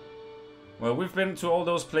 Well, we've been to all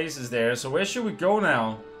those places there. So where should we go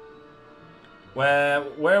now? Where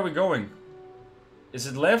are we going? Is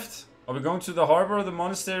it left? Are we going to the harbor, the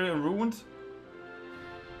monastery and ruined?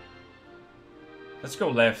 Let's go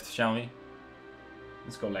left, shall we?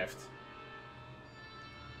 Let's go left.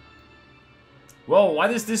 Whoa, why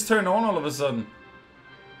does this turn on all of a sudden?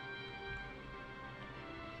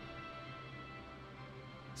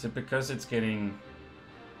 Is it because it's getting...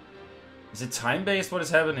 Is it time-based? What is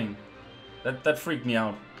happening? That freaked me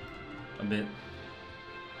out a bit.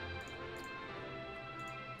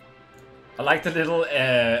 I like the little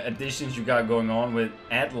additions you got going on with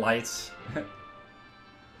add lights.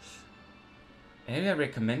 Area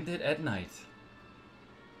recommended at night.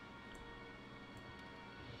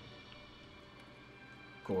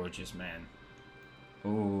 Gorgeous, man.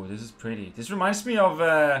 Oh, this is pretty. This reminds me of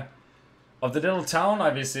the little town I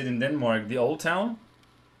visited in Denmark, the old town.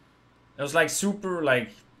 It was like super,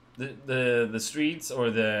 like the streets or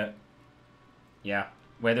the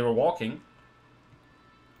where they were walking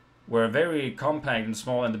were very compact and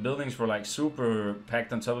small, and the buildings were like super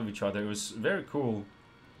packed on top of each other. It was very cool,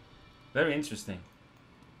 very interesting.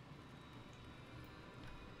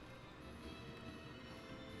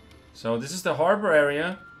 So this is the harbor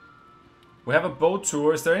area. We have a boat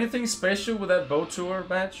tour. Is there anything special with that boat tour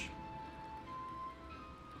badge?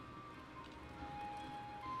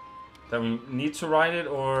 That we need to ride it,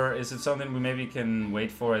 or is it something we maybe can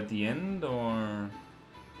wait for at the end, or...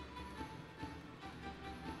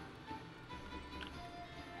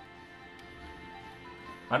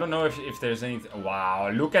 I don't know if there's anything... Wow,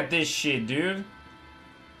 look at this shit, dude.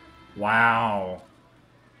 Wow.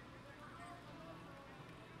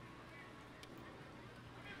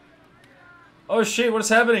 Oh shit, what is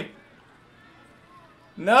happening?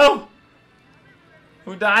 No!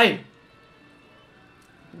 Who died?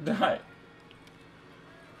 Who died?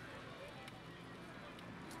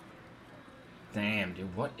 Damn,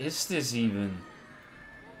 dude, what is this even?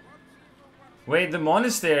 Wait, the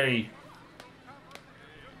monastery.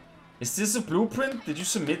 Is this a blueprint? Did you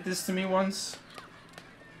submit this to me once?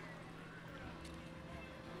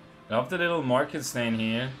 Love the little market stand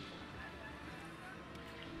here.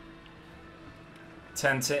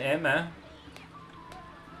 Tante Emma.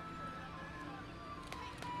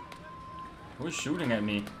 Who's shooting at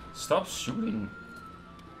me? Stop shooting.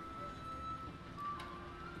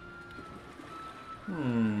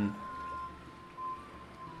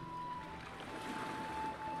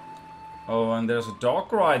 Oh, and there's a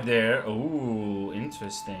dog ride there. Oh,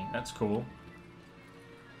 interesting. That's cool.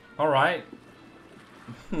 Alright.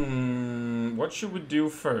 What should we do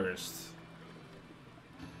first?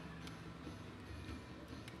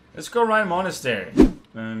 Let's go ride Monastery.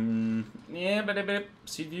 Yeah, but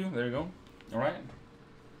sea view. There you go. Alright.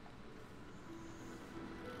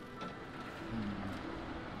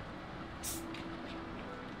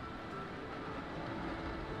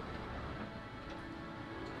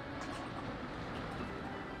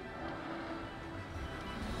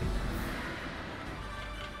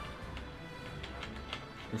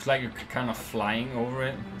 Looks like you're kind of flying over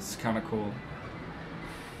it. It's kind of cool.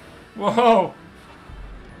 Whoa!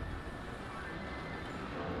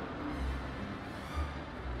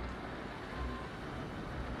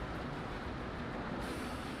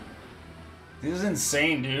 This is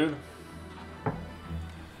insane, dude.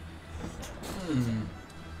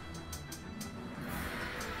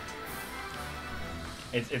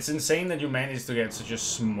 It's insane that you managed to get such a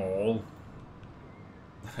small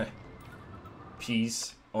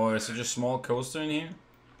piece or such a small coaster in here.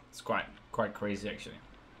 It's quite crazy, actually.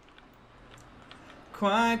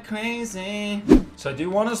 Quite crazy. So do you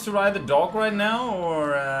want us to ride the dog ride now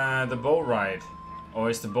or the boat ride? Or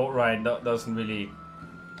is the boat ride doesn't really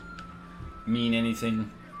mean anything?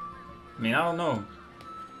 I mean, I don't know.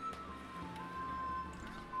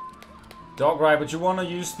 Dog ride, but you want to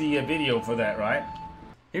use the video for that, right?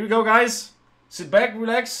 Here we go, guys. Sit back,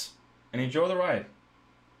 relax, and enjoy the ride.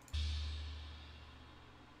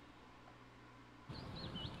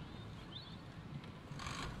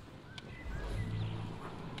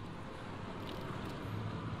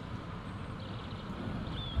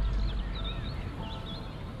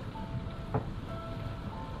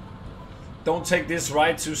 Don't take this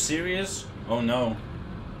ride too serious. Oh no.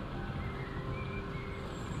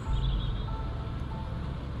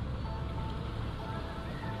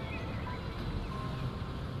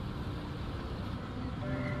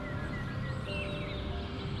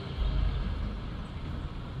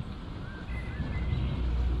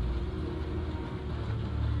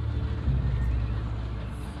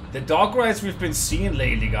 The dog rides we've been seeing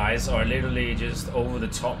lately, guys, are literally just over the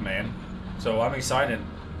top, man. So I'm excited.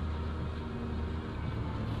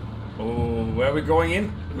 Oh, where are we going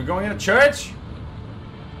in? We're going in a church?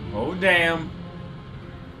 Oh, damn.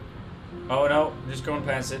 Oh, no. Just going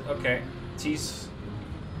past it. Okay. Tease.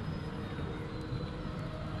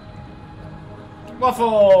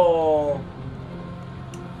 Waffle!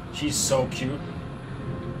 She's so cute.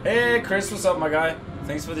 Hey, Chris, what's up, my guy?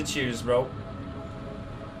 Thanks for the cheers, bro.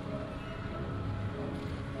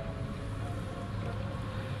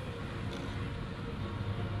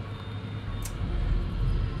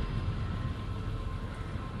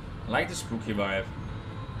 I like the spooky vibe.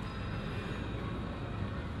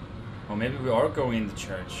 Or maybe we are going in the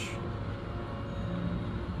church.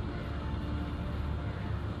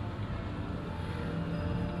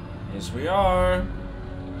 Yes, we are.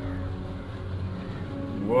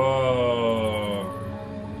 Whoa.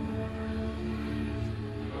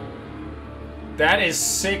 That is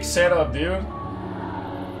sick setup, dude.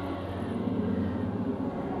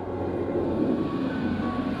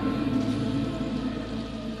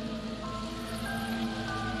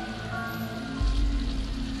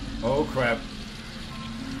 Oh crap.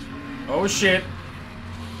 Oh shit.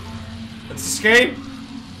 Let's escape.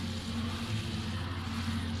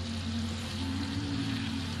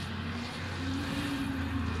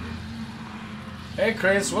 Hey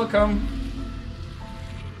Chris, welcome.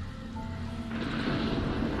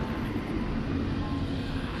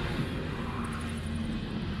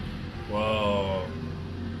 Whoa.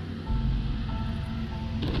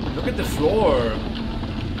 Look at the floor.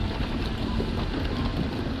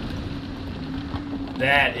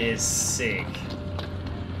 That is sick.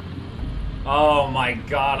 Oh my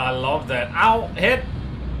god, I love that. Ow! Hit!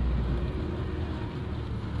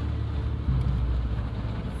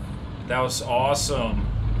 That was awesome.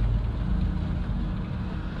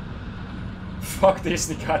 Fuck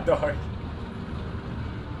Disney got dark.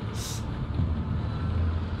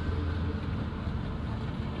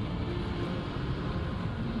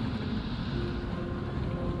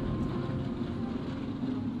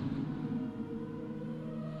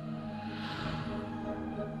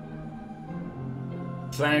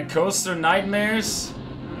 Planet Coaster Nightmares.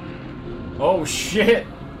 Oh shit.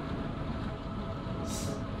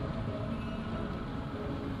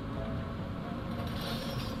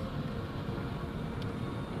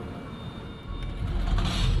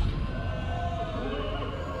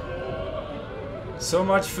 So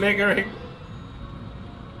much flickering.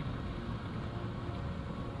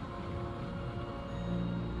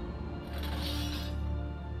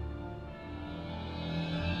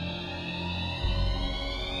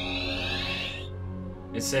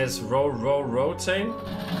 It says rotate.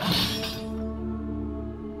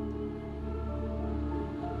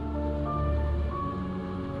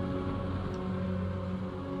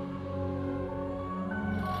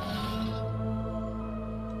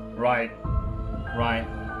 Right. Right.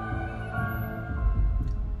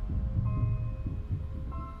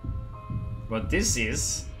 But this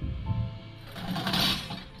is...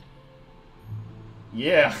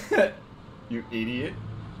 Yeah. You idiot.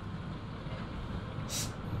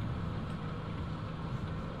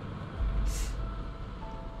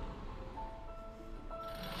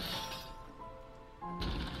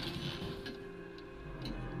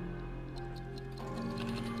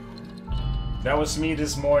 That was me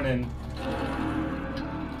this morning.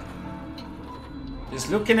 Just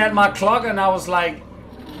looking at my clock and I was like...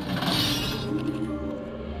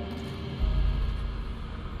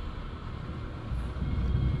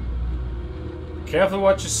 Careful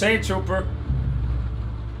what you say, trooper.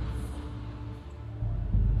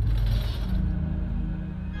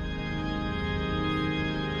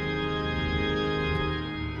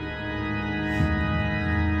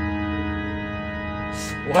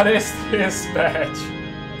 What is this badge?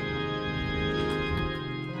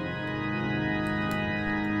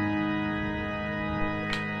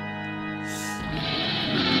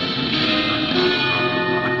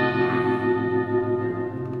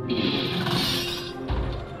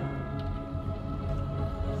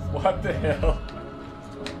 What the hell?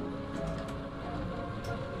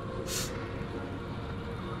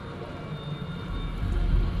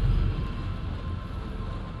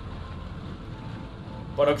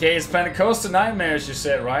 But okay, it's Planet Coaster Nightmares, you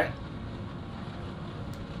said, right?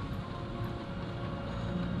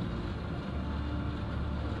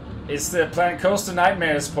 It's the Planet Coaster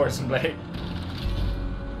Nightmares, Poison Blade.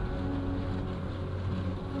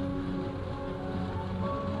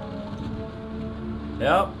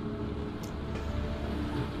 Yep.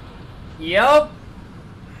 Yep.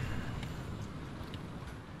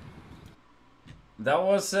 That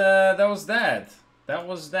was that. That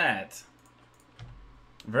was that.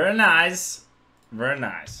 Very nice. Very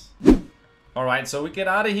nice. Alright, so we get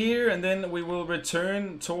out of here and then we will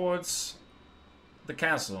return towards the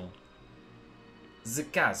castle. The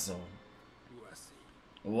castle.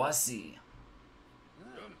 Wasi.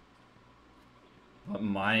 But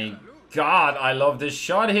my god, I love this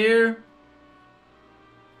shot here.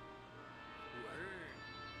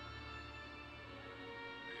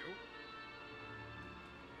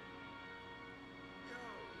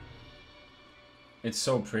 It's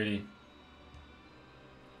so pretty.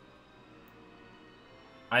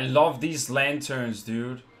 I love these lanterns,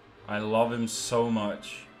 dude. I love them so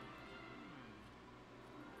much.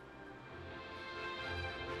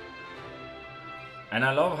 And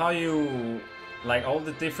I love how you like all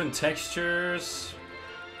the different textures.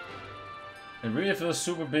 It really feels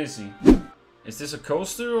super busy. Is this a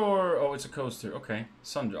coaster or... Oh, it's a coaster. Okay.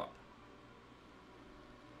 Sun drop.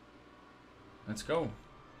 Let's go.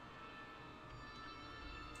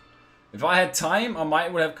 If I had time, I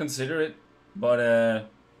might would have considered it, but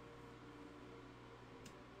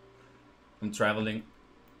I'm traveling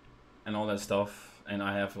and all that stuff, and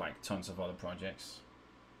I have like tons of other projects.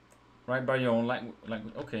 Right by your own like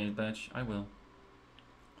okay, badge, I will.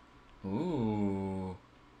 Ooh,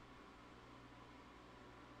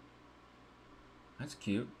 that's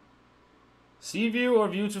cute. Sea view or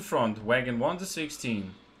view to front? Wagon 1 to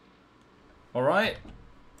 16. All right.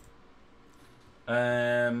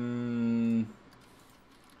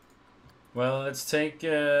 Well, let's take,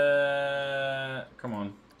 come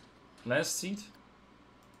on, last seat.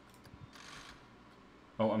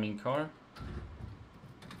 Oh, I mean car.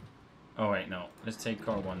 Oh wait, no, let's take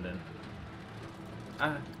car 1 then.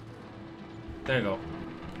 Ah, there you go.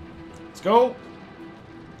 Let's go.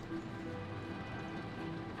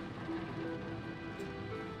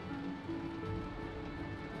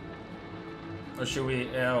 Or should we,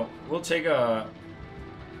 we'll take a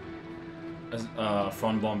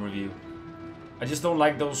front bomb review. I just don't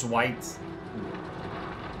like those white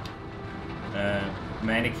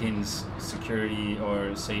mannequins, security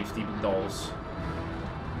or safety dolls.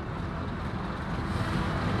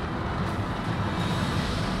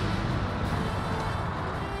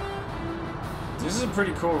 This is a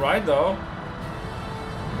pretty cool ride, though.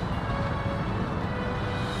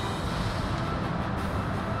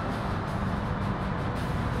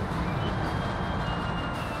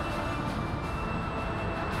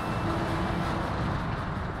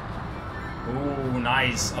 Ooh,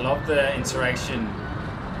 nice. I love the interaction.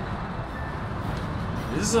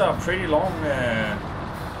 This is a pretty long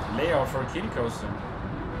layout for a kiddie coaster.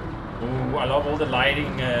 Ooh, I love all the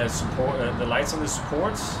lighting support, the lights on the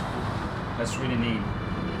supports. That's really neat.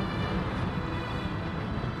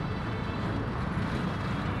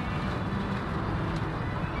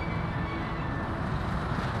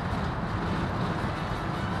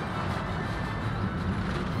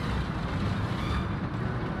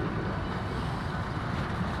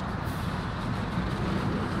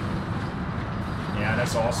 Yeah,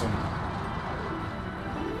 that's awesome.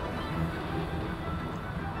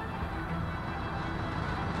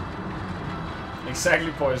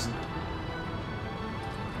 Exactly, Poison.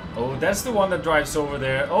 Oh, that's the one that drives over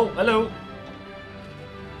there. Oh, hello.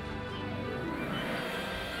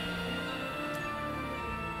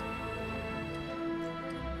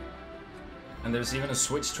 And there's even a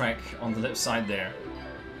switch track on the left side there.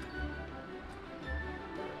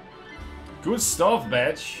 Good stuff,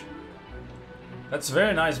 Badge. That's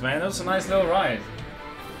very nice, man. That was a nice little ride.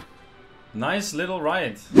 Nice little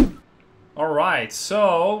ride. Alright,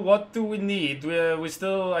 so what do we need? We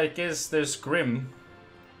still, I guess, there's GRIMM.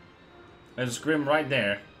 There's GRIMM right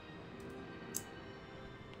there.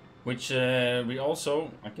 Which we also,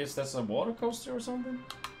 I guess that's a water coaster or something?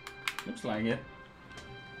 Looks like it.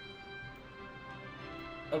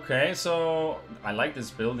 Okay, so I like this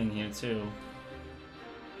building here too.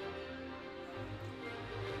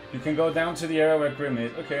 You can go down to the area where GRIMM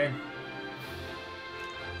is. Okay.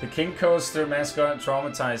 The King Coaster mascot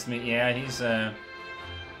traumatized me. Yeah,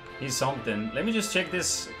 he's something. Let me just check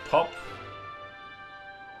this Pop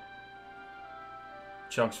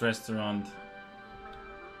Chuck's restaurant.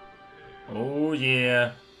 Oh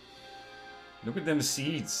yeah. Look at them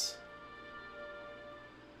seats.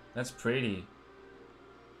 That's pretty.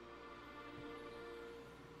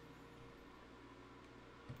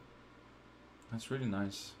 That's really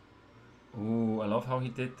nice. Ooh, I love how he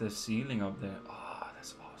did the ceiling up there. Ah, oh,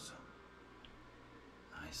 that's awesome.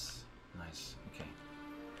 Nice, nice. Okay.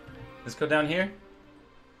 Let's go down here.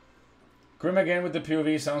 GRIMM again with the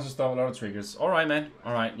POV, sounds and stuff, a lot of triggers. Alright, man.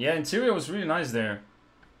 Alright. Yeah, interior was really nice there.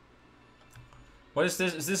 What is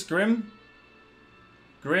this? Is this GRIMM?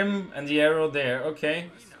 GRIMM and the arrow there. Okay.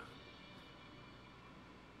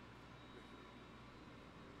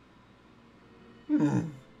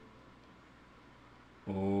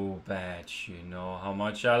 Oh, Badge, you know how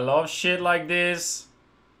much I love shit like this.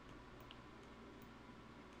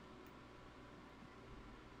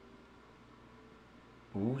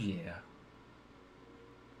 Oh, yeah.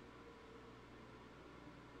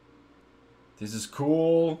 This is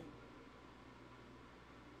cool.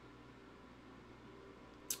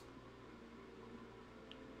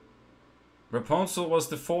 Rapunzel was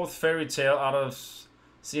the fourth fairy tale out of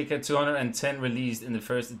circa 210 released in the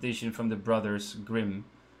first edition from the brothers Grimm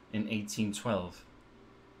in 1812.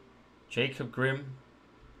 Jacob Grimm.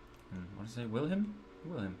 What is it? Wilhelm?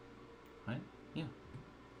 Wilhelm. Right? Yeah.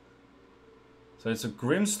 So it's a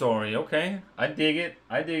Grimm story. Okay. I dig it.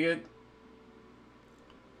 I dig it.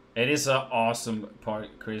 It is an awesome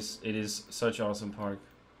park, Chris. It is such an awesome park.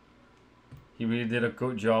 He really did a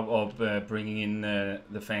good job of bringing in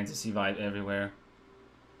the fantasy vibe everywhere.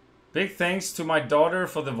 Big thanks to my daughter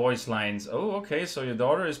for the voice lines. Oh, okay, so your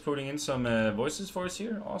daughter is putting in some voices for us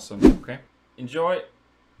here. Awesome. Okay. Enjoy.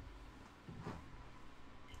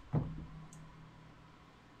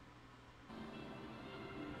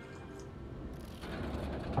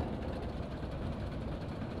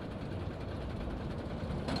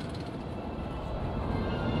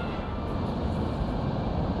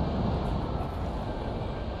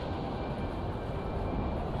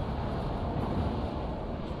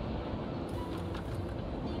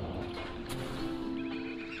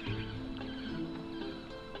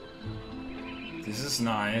 This is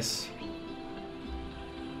nice.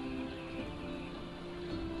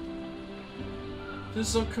 This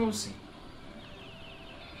is so cozy.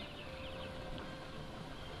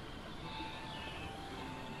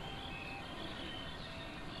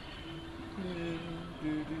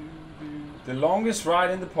 The longest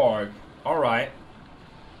ride in the park. All right.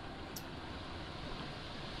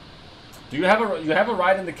 Do you have a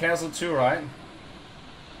ride in the castle too, right?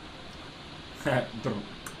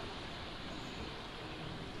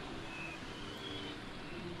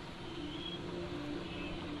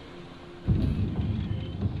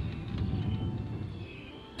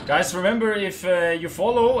 Guys, remember, if you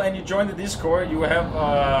follow and you join the Discord, you have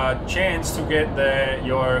a chance to get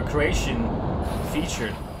your creation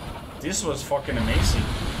featured. This was fucking amazing.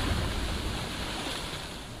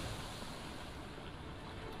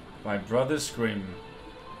 By Brothers Grimm.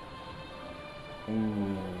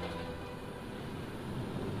 Ooh.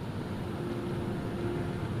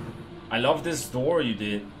 I love this door you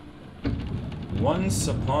did. Once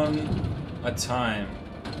upon a time.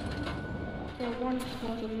 There once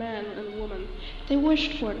was a man and woman. They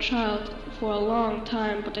wished for a child for a long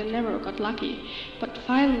time, but they never got lucky. But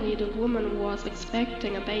finally the woman was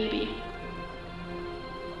expecting a baby.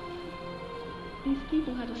 These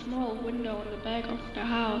people had a small window on the back of their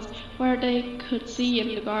house, where they could see in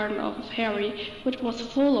the garden of a fairy, which was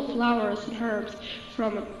full of flowers and herbs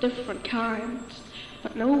from different kinds,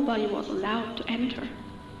 but nobody was allowed to enter.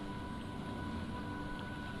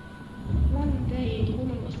 One day the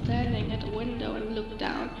woman was standing at the window and looked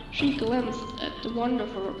down. She glimpsed at the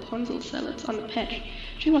wonderful Rapunzel salads on the patch.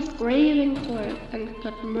 She was craving for it and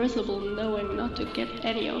got miserable knowing not to get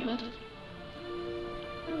any of it.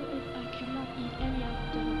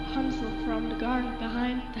 Rapunzel from the garden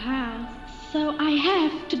behind the house, so I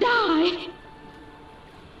have to die.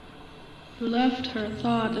 Who left her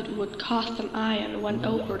thought it would cost an eye and went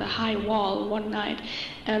over the high wall one night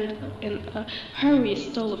and in a hurry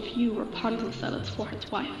stole a few Rapunzel salads for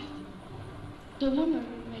his wife. The woman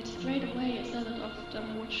made straight away a salad of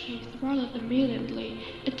them which she swallowed immediately.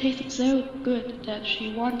 It tasted so good that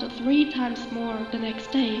she wanted 3 times more the next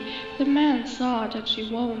day. The man saw that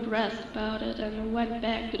she won't rest about it and went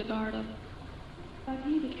back to the garden. But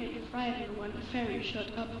he became frightened when the fairy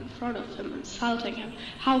showed up in front of him, insulting him,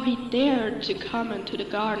 how he dared to come into the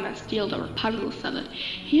garden and steal the Rapunzel salad.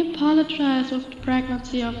 He apologized with the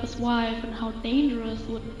pregnancy of his wife and how dangerous it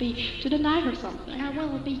would be to deny her something. I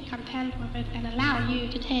will be content with it and allow you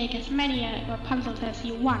to take as many Rapunzels as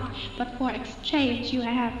you want, but for exchange you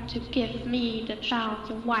have to give me the child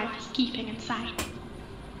your wife is keeping inside.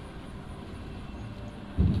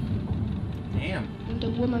 Damn. When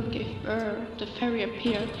the woman gave birth, the fairy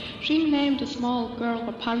appeared. She named the small girl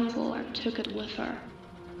Rapunzel and took it with her.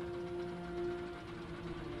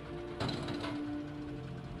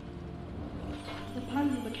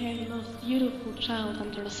 Rapunzel became the most beautiful child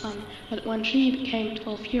under the sun, but when she became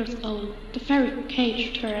 12 years old, the fairy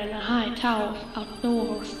caged her in a high tower with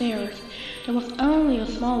outdoor stairs. There was only a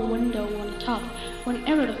small window on the top.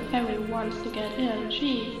 Whenever the fairy wants to get in,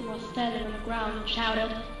 she was standing on the ground and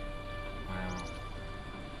shouted,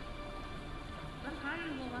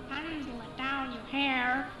 Rapunzel, Rapunzel, let down your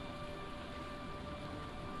hair.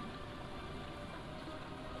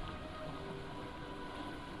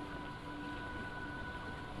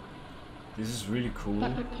 This is really cool.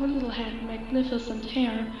 But Rapunzel had magnificent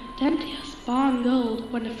hair, dainty as spawn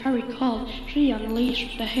gold. When the fairy called, she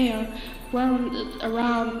unleashed the hair, wound it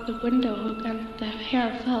around the window hook, and the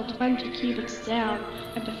hair fell 20 cubits down,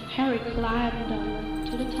 and the fairy climbed down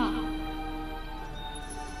to the top.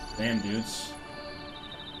 Damn, dudes.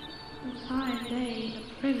 On a fine day,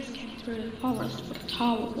 the prince came through the forest where the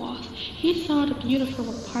tower was. He saw the beautiful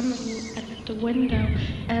Rapunzel at the window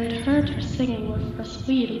and heard her singing with her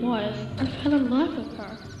sweet voice and fell in love with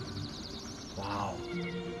her. Wow.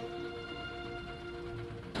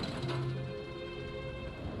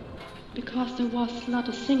 Because there was not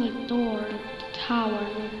a single door in the tower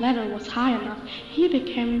and the ladder was high enough, he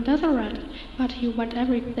became desperate, but he went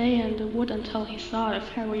every day in the wood until he saw the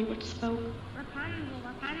fairy which spoke. Rapunzel,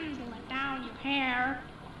 Rapunzel, let down your hair.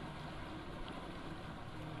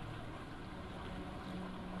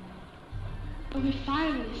 When he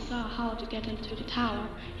finally saw how to get into the tower,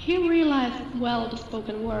 he realized well the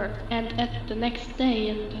spoken word, and at the next day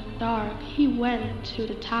in the dark, he went to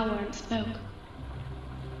the tower and spoke.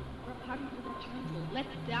 Rapunzel, Rapunzel, let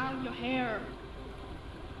down your hair.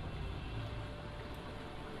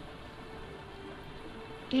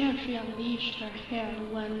 There she unleashed her hair,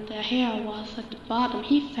 and when the hair was at the bottom,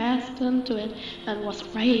 he fastened to it and was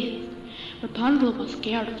raised. Rapunzel was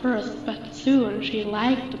scared first, but soon she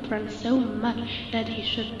liked the prince so much that he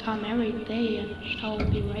should come every day and shall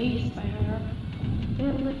be raised by her.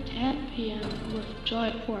 They lived happy and with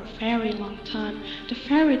joy for a very long time. The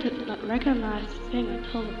fairy did not recognize the thing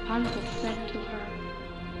until Rapunzel said to her,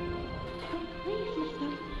 "Oh, please,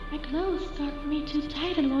 mister, my clothes got me too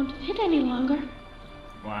tight and won't fit any longer."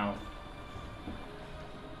 Wow.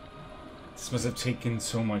 This must have taken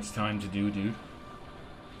so much time to do, dude.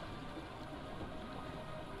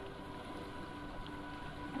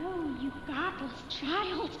 Oh, you godless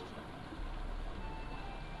child.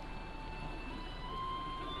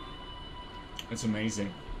 It's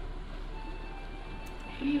amazing.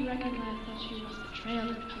 We recognized that she was betrayed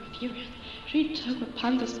and become furious. She took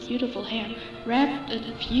Rapunzel's beautiful hair, wrapped it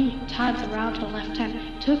a few times around her left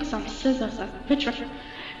hand, took some scissors and butchered her,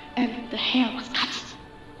 and the hair was cut.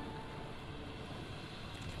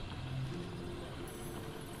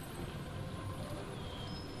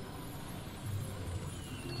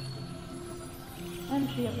 Then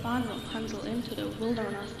she abandoned Rapunzel into the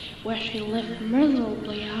wilderness, where she lived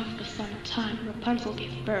miserably. After some time, Rapunzel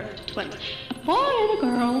gave birth to twins, a boy and a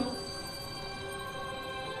girl.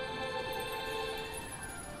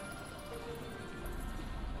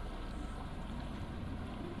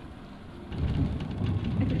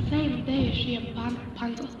 At the same day, she abandoned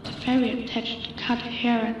Rapunzel. The fairy attached to cut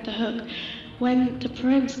hair at the hook. When the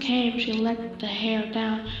prince came, she let the hair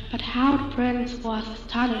down, but how the prince was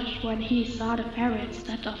astonished when he saw the fairy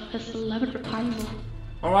instead of his beloved Rapunzel.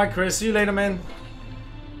 Alright, Chris, see you later, man.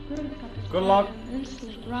 Good luck. And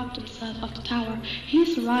instantly dropped himself off the tower. He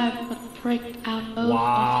survived but pricked out both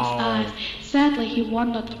of his eyes. Sadly, he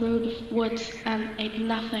wandered through the woods and ate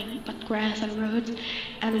nothing but grass and roots,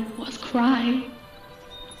 and was crying.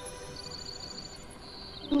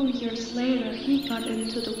 2 years later, he got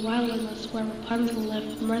into the wilderness where Rapunzel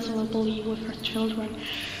lived miserably with her children.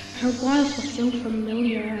 Her voice was so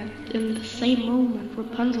familiar, and in the same moment,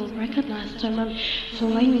 Rapunzel recognized him and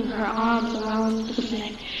flinging her arms around his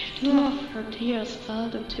neck. 2 of her tears fell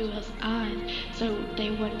into his eyes, so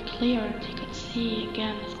they went clear and he could see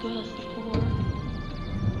again as good as before.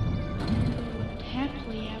 And they lived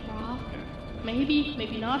happily ever after. Maybe,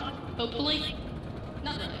 maybe not. Hopefully,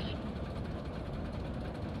 not really.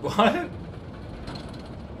 What?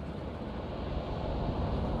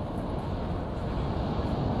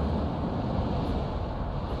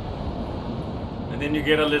 And then you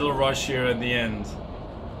get a little rush here at the end.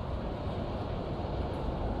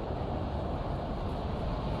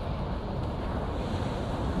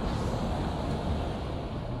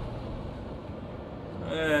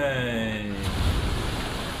 Hey.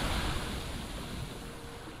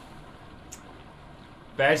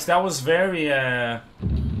 Badge, that was very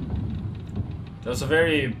that's a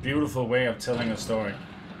very beautiful way of telling a story.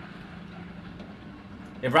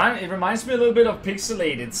 It reminds me a little bit of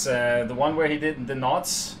Pixelate. It's the one where he did the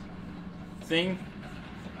knots thing.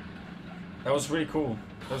 That was really cool.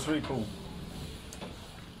 That was really cool.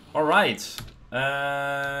 Alright.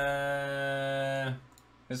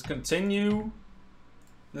 Let's continue.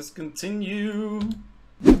 Let's continue.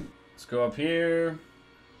 Let's go up here.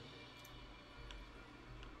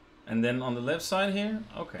 And then on the left side here?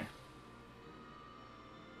 Okay.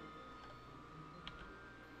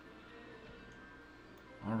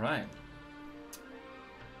 Alright.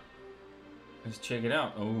 Let's check it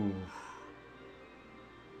out. Oh.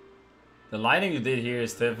 The lighting you did here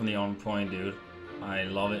is definitely on point, dude. I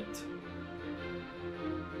love it.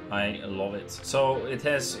 I love it. So it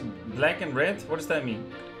has black and red. What does that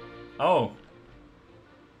mean? Oh.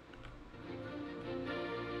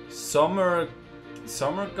 Summer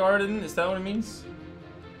garden? Is that what it means?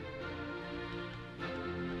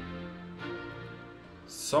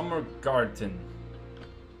 Summer garden.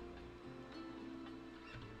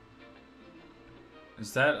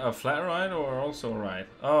 Is that a flat ride or also a ride?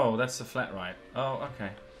 Oh, that's a flat ride. Oh, okay.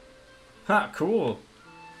 Ha, cool.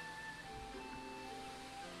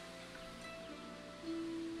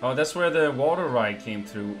 Oh, that's where the water ride came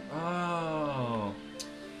through. Oh.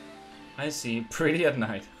 I see. Pretty at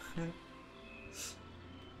night.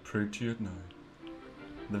 Pretty at night.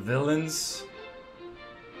 The villains.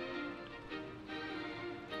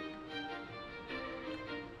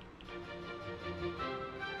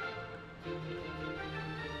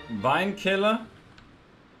 Vine Killer.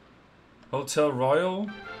 Hotel Royal.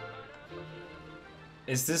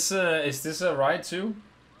 Is this a ride too?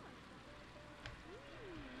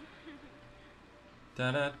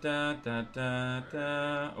 Da da da da da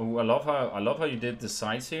da. Oh, I love how you did the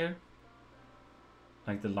sides here.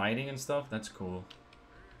 Like the lighting and stuff. That's cool.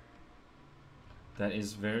 That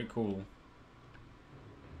is very cool.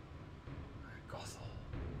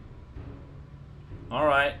 All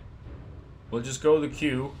right. We'll just go to the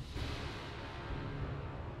queue.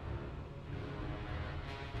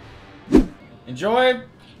 Enjoy!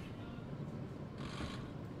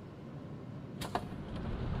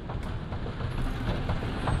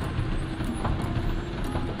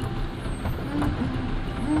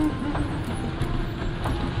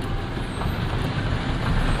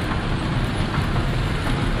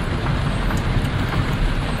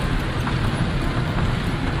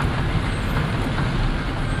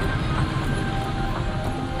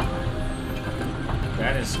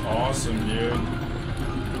 That is awesome, dude.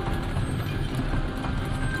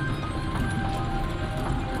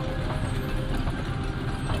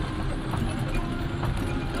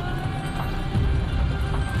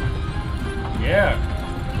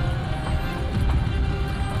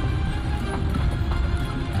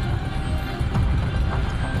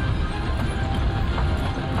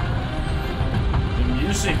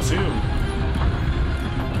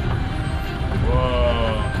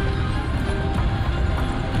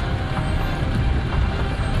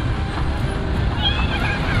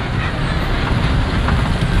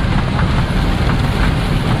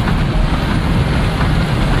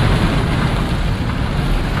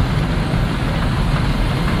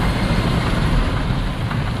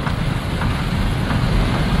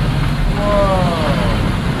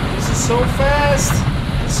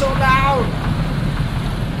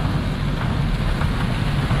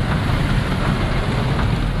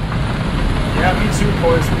 me too,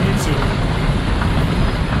 boys. Me too.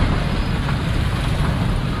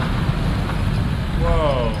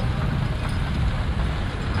 Whoa.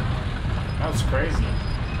 That was crazy.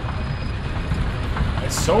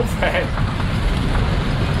 It's so bad.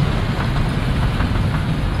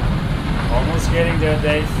 Almost getting there,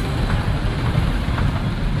 Dave.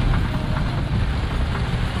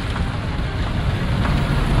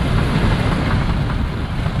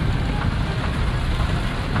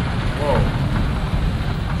 Whoa.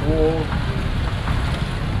 Cool.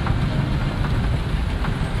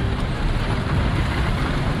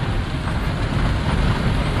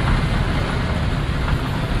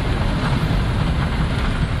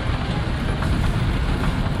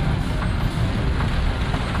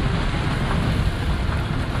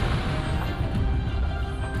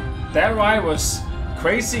 That ride was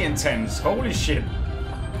crazy intense. Holy shit.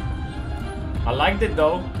 I liked it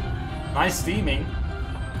though. Nice theming.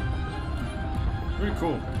 Pretty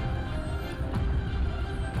cool.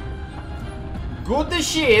 Good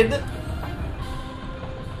shit. I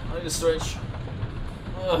need to stretch.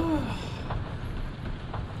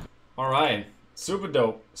 Alright. Super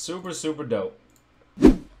dope. Super, super dope.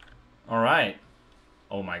 Alright.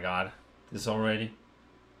 Oh my god. This already.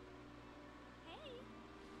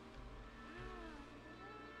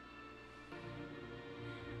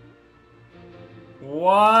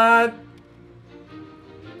 What?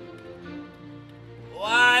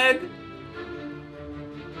 What?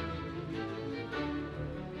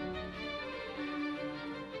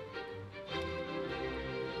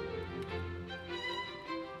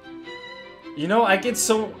 You know, I get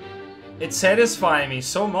so... It's satisfying me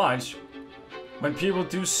so much when people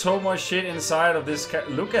do so much shit inside of this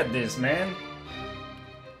look at this, man.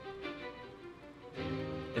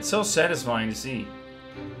 It's so satisfying to see.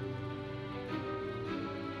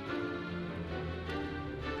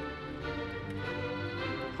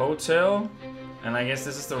 Hotel, and I guess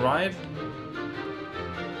this is the ride.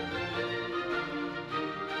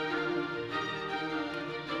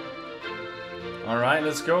 Alright,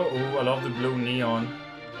 let's go. Ooh, I love the blue neon.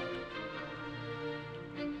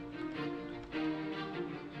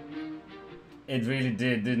 It really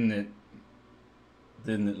did, didn't it?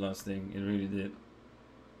 Didn't it, last thing? It really did.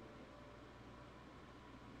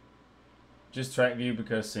 Just track view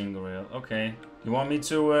because single rail. Okay. You want me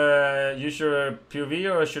to use your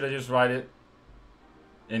POV or should I just ride it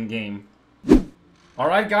in game?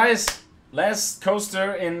 Alright guys, last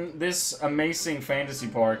coaster in this amazing fantasy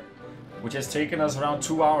park, which has taken us around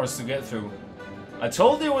 2 hours to get through. I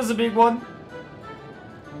told you it was a big one.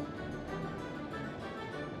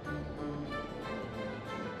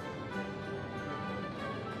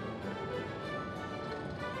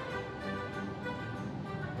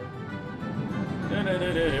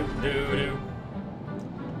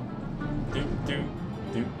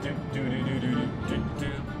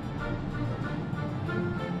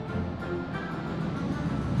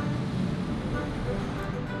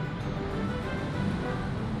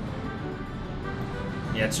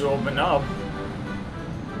 To open up.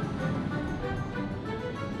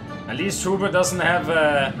 At least Huber doesn't have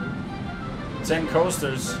 10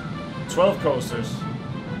 coasters, 12 coasters.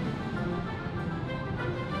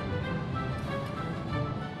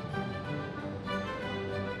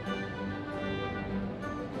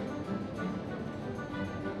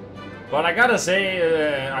 But I gotta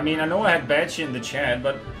say, I mean, I know I had Batchy in the chat,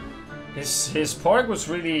 but his park was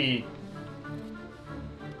really...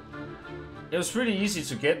 It was pretty easy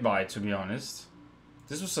to get by, to be honest.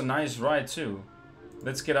 This was a nice ride too.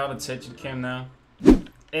 Let's get out of Tetched Cam now.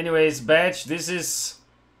 Anyways, Batch, this is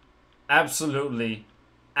absolutely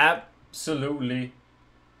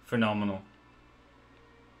phenomenal.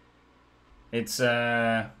 It's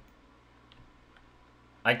I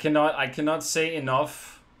cannot say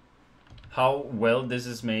enough how well this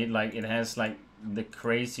is made. Like, it has like the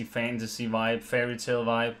crazy fantasy vibe, fairy tale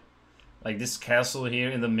vibe. Like, this castle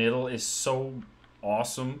here in the middle is so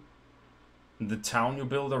awesome. The town you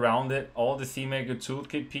build around it, all the Theme Maker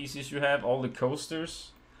Toolkit pieces you have, all the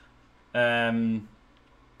coasters. The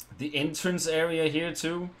entrance area here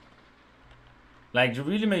too. Like, you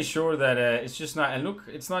really make sure that it's just not... And look,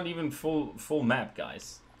 it's not even full map,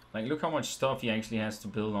 guys. Like, look how much stuff he actually has to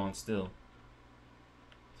build on still.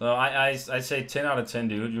 So I say 10 out of 10,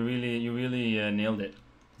 dude. You really nailed it.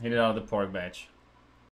 Hit it out of the park, Batch.